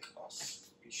gonna make us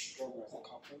be stronger as a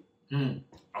couple.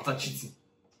 After cheating,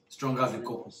 stronger as a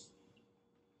couple.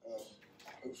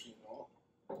 Hopefully not.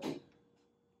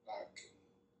 Like,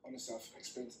 honestly, I've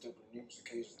explained to Deborah on numerous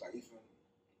occasions, like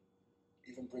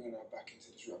even bringing her back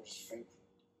into this room, I'm just thankful.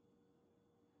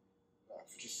 Like,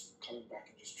 for just coming back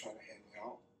and just trying to hear me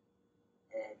out.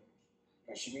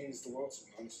 Like, she means the world to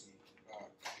me, honestly.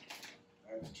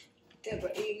 And Deborah,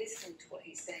 are you listening to what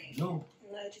he's saying? No.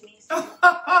 No, Denise. I'm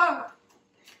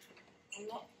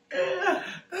not.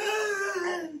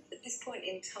 At this point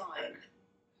in time,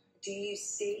 do you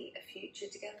see a future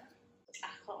together? I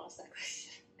can't answer that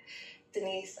question.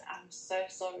 Denise, I'm so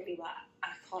sorry, but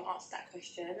I can't answer that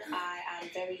question. I am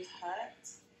very hurt.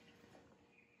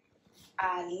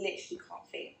 I literally can't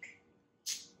think.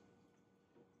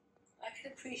 I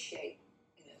can appreciate,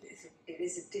 it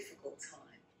is a difficult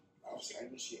time. obviously, I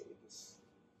initiated this.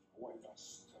 I wanted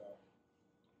us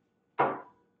to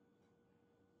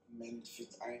mend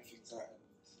things, iron things out, and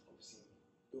obviously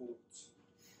build.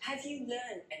 Have you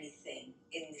learned anything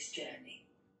in this journey?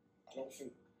 I don't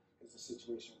think it's a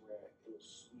situation where it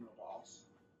was more about us.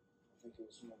 I think it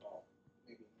was more about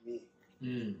maybe me.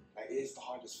 Like, it is the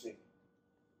hardest thing.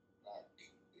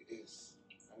 Like, it is.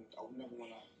 And I would never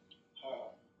want to hurt her.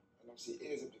 And obviously, it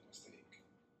is a big mistake.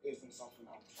 It isn't something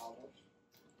I'm proud of.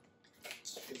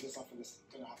 It's just something that's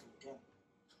going to happen again.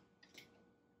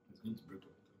 It's going to break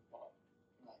up. But,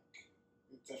 like,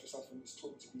 it's definitely something that's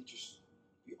taught me to be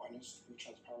be honest, be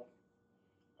transparent.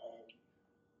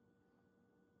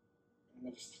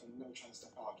 And never try to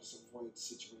step out, just avoid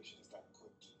situations that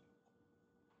could,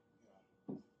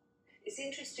 It's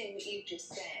interesting what you just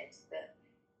said, that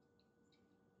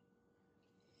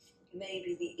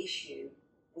maybe the issue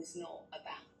was not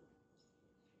about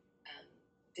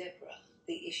Deborah.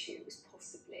 The issue was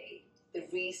possibly the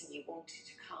reason you wanted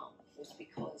to come was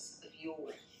because of your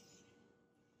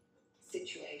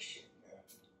situation. Yeah.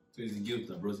 So it's the guilt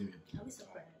that brought him here. Are we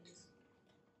surprised?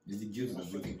 It's the guilt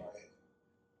that brought him about it.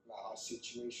 Like, our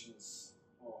situations,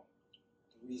 well,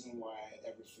 the reason why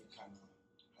everything kind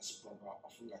of has sprung up, I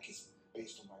feel like it's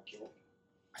based on my guilt.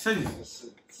 I said it.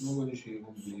 Nobody should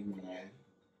even believe me.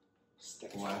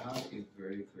 Stepping Well, I out. have a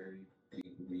very, very big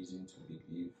reason to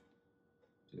believe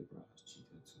Deborah has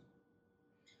cheated too.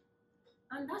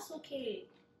 And that's okay.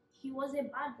 He was a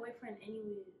bad boyfriend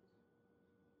anyway.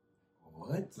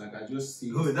 What? Like, I just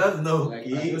see. Oh, that's not Like,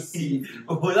 okay. I just see it.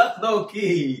 Oh, that's not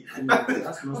okay. I mean,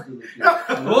 that's not still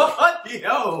okay. What the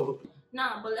hell?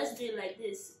 Nah, but let's do it like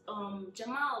this.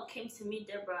 Jamal came to meet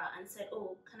Deborah and said,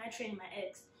 "Oh, can I train my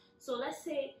ex?" So let's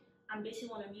say I'm dating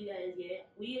one of you guys here.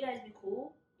 Will you guys be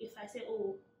cool if I say,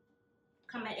 "Oh,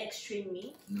 can my ex train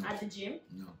me at the gym?"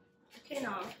 No. Okay,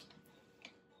 now.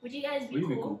 Would you guys be Will you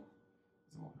be cool?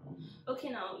 cool? No, Okay,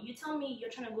 now you tell me you're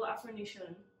trying to go Afro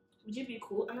Nation. Would you be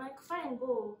cool? I'm like, fine,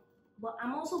 go. But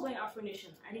I'm also going Afro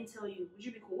Nation. I didn't tell you. Would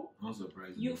you be cool? I'm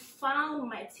surprised. You found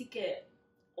my ticket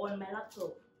on my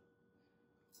laptop.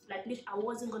 Like, I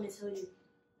wasn't gonna tell you.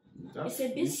 It's a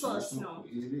bit sus now.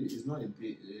 It's not a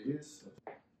bit. It is.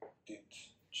 Did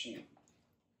cheat.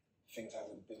 Things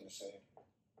haven't been the same.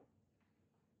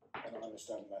 I don't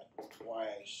understand, like,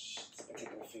 why she's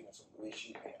particular things, the way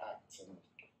she may act and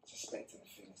suspecting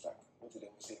things. Like, what did they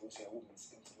say? We say a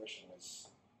woman's intuition is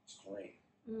great.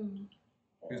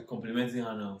 He's complimenting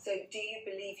her now. So do you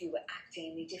believe you were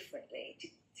acting any differently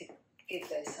to give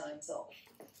those signs off?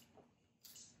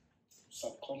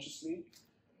 Subconsciously,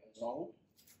 no.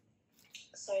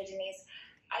 Sorry, Denise.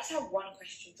 I just have one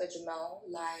question for Jamal.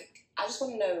 Like, I just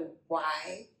want to know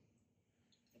why.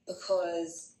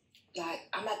 Because, like,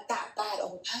 I'm not that bad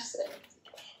of a person.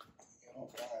 You're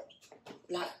not bad.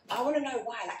 Like, I want to know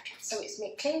why. Like, so it's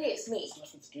me. Clearly, it's me. It's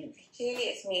nothing to do. Clearly,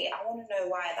 it's me. I want to know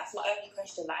why. That's my only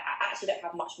question. Like, I actually don't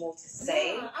have much more to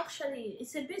say. Yeah, actually,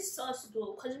 it's a bit sus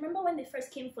though. Because remember when they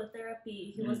first came for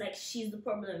therapy, he was like, she's the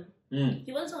problem. He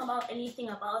wasn't talking about anything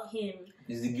about him.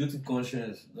 It's the guilty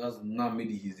conscience. That's not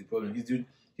maybe he's the problem. He's the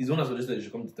one that suggested you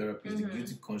should come to therapy. It's the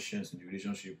guilty conscience in the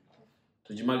relationship.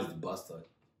 So Jamal is the bastard.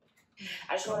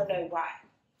 I just want to know why.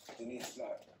 Denise,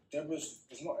 like,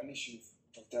 it's not an issue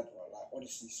of Deborah. Like,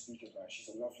 honestly speaking, like, she's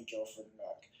a lovely girlfriend.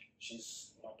 Like,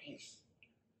 she's my piece.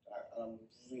 Like, I'm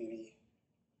really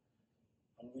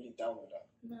down with that.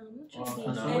 No, I'm not Can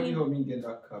trusting somebody help me get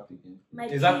that cap again?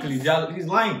 Exactly. peace. He's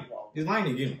lying. Wow. He's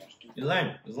lying again. He's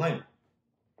lying.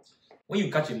 when you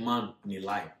catch a man in a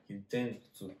lie, he tends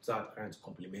to start trying to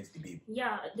compliment the babe.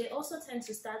 Yeah, they also tend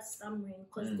to start stammering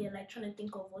because they're like trying to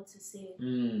think of what to say.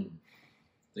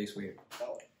 That's weird.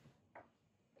 That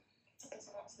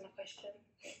doesn't answer my question.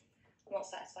 I'm not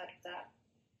satisfied with that,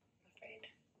 I'm afraid.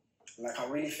 Like, I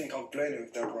really think I've blown it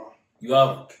with Deborah. You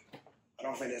have? I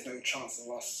don't think there's no chance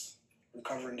of us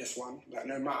recovering this one. Like,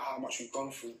 no matter how much we've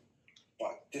gone through.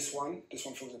 But this one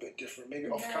feels a bit different. Maybe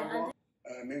off camera,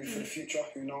 maybe for the future,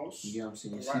 who knows? Yeah, I'm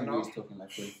saying, right now, he's talking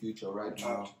like for the future right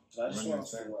now. So I just want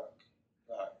to work.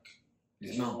 Like,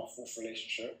 this is my 4th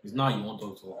relationship. It's now you want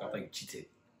to talk after you cheated.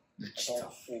 You cheater. I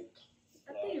don't think.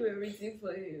 I think you were rooting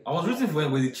for him. I was rooting for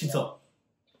him with the cheater.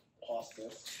 Past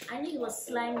this. I knew he was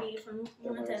slimy from the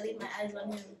moment I laid my eyes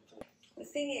on him. The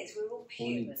thing is, we're all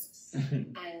humans,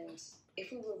 and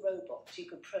if we were robots, you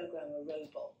could program a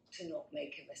robot to not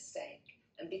make a mistake.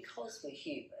 And because we're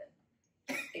human,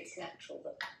 it's natural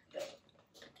that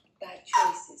bad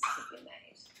choices could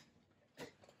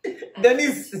be made.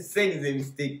 Dennis is saying it's a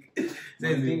mistake.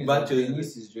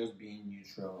 Dennis is just being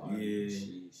neutral. And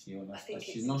she understands.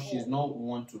 She's not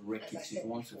one to wreck it. She's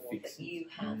one to fix it. You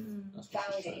have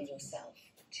found it in yourself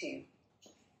to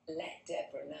let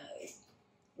Deborah know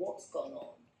what's gone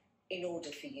on in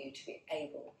order for you to be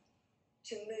able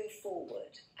to move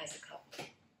forward as a couple.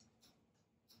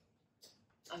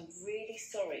 I'm really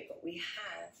sorry, but we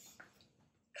have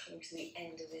come to the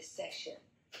end of this session.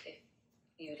 If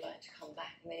you'd like to come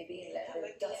back maybe and let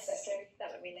the dust settle.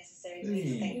 That would be necessary.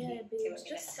 Thank you. Yeah, babe,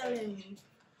 just tell him.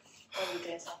 Why are we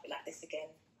doing something like this again?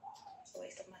 It's a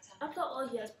waste of my time. After all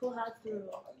he has put her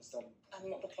through. I understand. I'm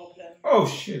not the problem. Oh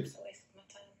shit. It's a waste of my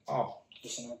time. Oh.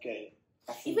 Listen, okay.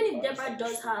 Even if Deborah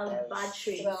does have bad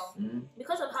traits,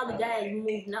 because of how the guy has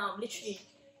moved now, literally.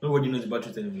 Nobody knows about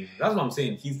it anymore. That's what I'm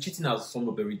saying. His cheating has summed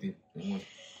up everything. You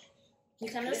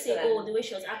cannot say, oh, the way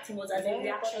she was acting was as a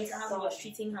reaction to how he was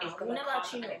treating her. You never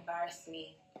actually know. Embarrass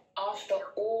me.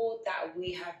 After all that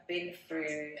we have been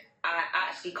through, I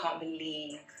actually can't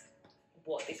believe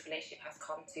what this relationship has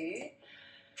come to.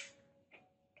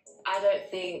 I don't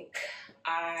think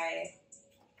I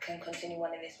can continue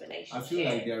on in this relationship. I feel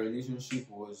like their relationship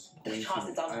was the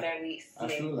chances are very slim. I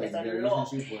feel like their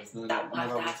relationship was never going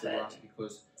to last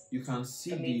because you can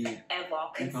see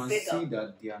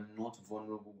that they are not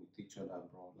vulnerable with each other,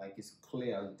 bro. Like it's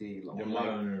clear as day. Like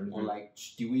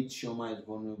the way Chioma is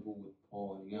vulnerable with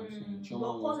Paul. You know what I'm saying? But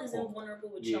Paul isn't vulnerable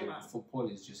with Chioma. For Paul,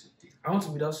 it's just a thing. I want to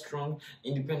be that strong,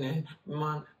 independent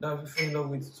man that we fall in love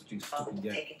with. I'm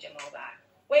taking Jamal back.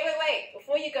 Wait.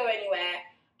 Before you go anywhere,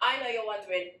 I know you're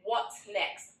wondering, what's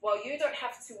next? Well, you don't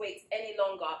have to wait any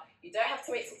longer. You don't have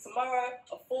to wait till tomorrow,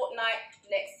 a fortnight,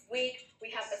 next week. We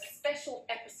have a special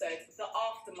episode, The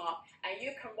Aftermath, and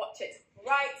you can watch it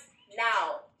right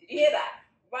now. Did you hear that?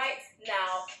 Right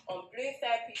now on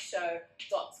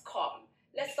bluetherapyshow.com.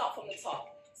 Let's start from the top.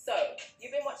 So,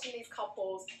 you've been watching these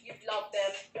couples, you've loved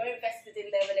them, you're invested in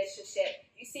their relationship,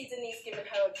 you see Denise giving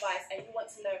her advice and you want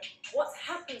to know what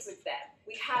happens with them.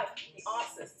 We have the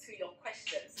answers to your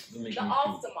questions. The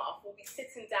Aftermath will be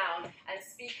sitting down and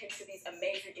speaking to these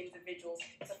amazing individuals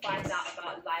to find out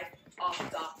about life after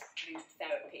Blue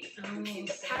Therapy. We've seen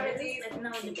the parodies, the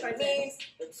memes,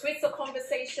 the Twitter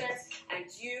conversations, and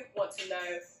you want to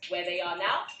know where they are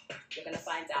now? You're going to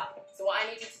find out. So what I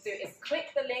need you to do is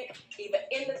click the link either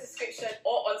in the description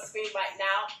or on screen right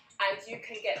now, and you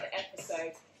can get the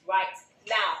episode right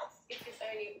now. It is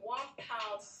only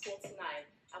 £1.49.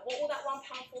 And what will that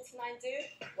 £1.49 do?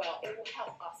 Well, it will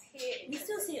help us here in you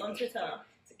still see it on Twitter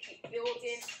to keep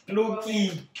building,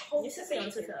 Loki. You still see it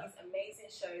on Twitter. These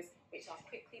amazing shows which are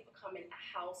quickly becoming a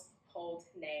household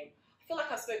name. I feel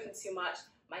like I've spoken too much.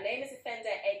 My name is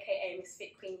Offender, aka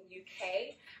Misfit Queen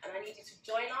UK, and I need you to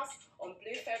join us on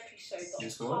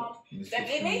bluetherapyshow.com. Don't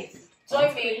leave me.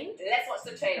 Join me. Let's watch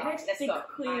the trailer. Let's go. I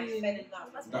fell in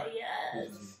love with that.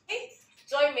 Yes.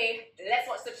 Join me. Let's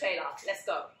watch the trailer. Let's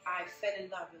go. I fell in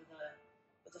love with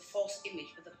the false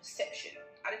image, with the perception.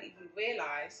 I didn't even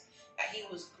realise that he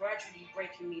was gradually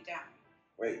breaking me down.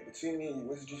 Wait, between me and you,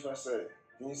 what did you first say?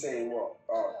 Did you say what?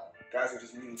 Guys are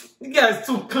just really... The guy's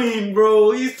too clean,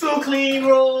 bro. He's too clean,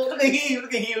 bro. Look at him.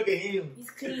 Look at him. Look at him.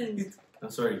 He's clean.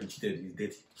 I'm sorry, he cheated. He's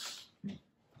dirty.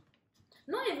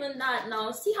 Not even that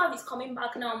now. See how he's coming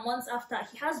back now months after.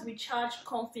 He has recharged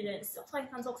confidence. That's why he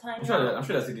can talk to him. I'm sure that's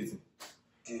still dating.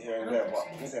 Do you hear him there? What?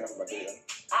 You saying nothing about dating?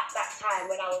 At that time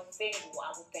when I was single, I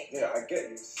was dating. Yeah, I get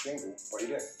you single, but you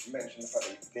didn't mention the fact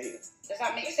that you're dating. Does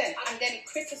that make sense? And then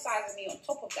criticising me on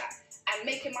top of that and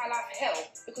making my life hell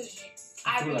because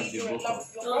I believe you're in love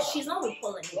with your brother. She's not with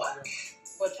Paul anymore. What?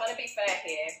 We're trying to be fair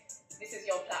here. This is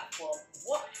your platform.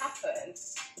 What happened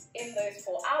in those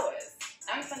 4 hours?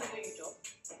 I understand you're doing your job,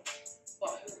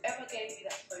 but whoever gave you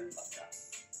that phone fucked up.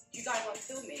 You guys are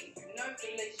filming, you know the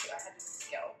relationship I had with this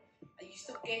girl, and you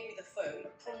still gave me the phone,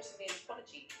 promising me an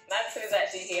apology. Max is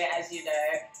actually here, as you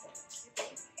know.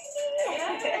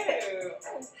 Hello.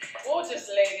 Gorgeous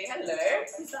lady, hello.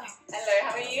 Hello,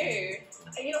 how are you?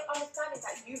 And you know, understanding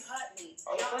that you hurt me. You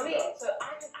know what I mean? So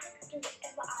I can do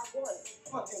whatever I want.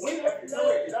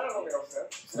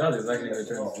 That's exactly what you're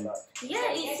trying to say.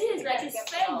 Yeah, it is. Like, it's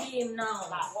fair game now.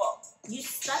 Like what? You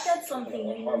started something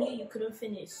you knew you couldn't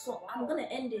finish, so I'm gonna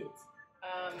end it.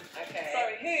 Okay.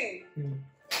 Sorry, who?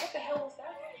 What the hell was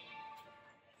that?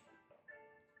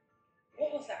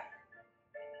 What was that?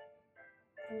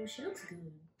 Oh, she looks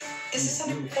good. This is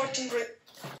an important.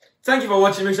 Thank you for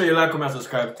watching. Make sure you like, comment, and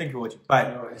subscribe. Thank you for watching.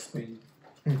 Bye. It's been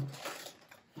real.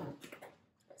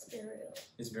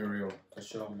 It's been real. for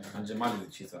sure, man. And Jamal is a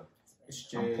cheater.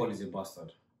 It's And Paul is a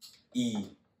bastard. E.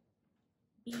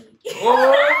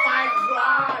 Oh my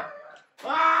God!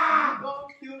 Ah! Don't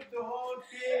kill the whole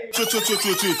thing.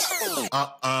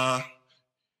 Wait.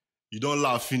 You don't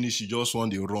laugh finish, you just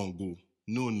want the wrong go.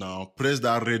 No, now press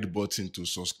that red button to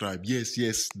subscribe.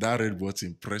 Yes, that red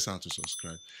button. Press on to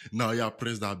subscribe. Now, yeah,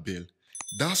 press that bell.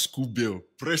 That school bell.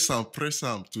 Press on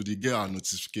to the get our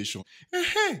notification.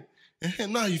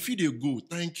 Now, if you dey go,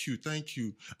 thank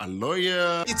you. A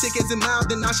lawyer. Your tickets in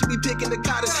mild, then I should be picking the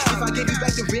cottage. If I gave you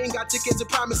back the ring, got tickets to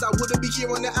promise, I wouldn't be here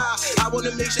on the aisle. I wanna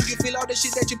make sure you feel all the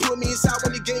shit that you put me inside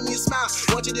when you gave me a smile.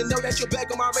 Want you to know that you're back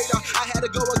on my radar. I had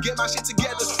to go and get my shit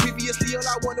together. Previously, all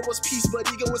I wanted was peace, but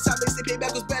ego inside makes the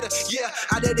payback was better. Yeah,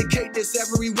 I dedicate this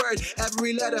every word,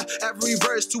 every letter, every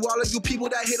verse to all of you people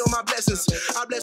that hit on my blessings. I bless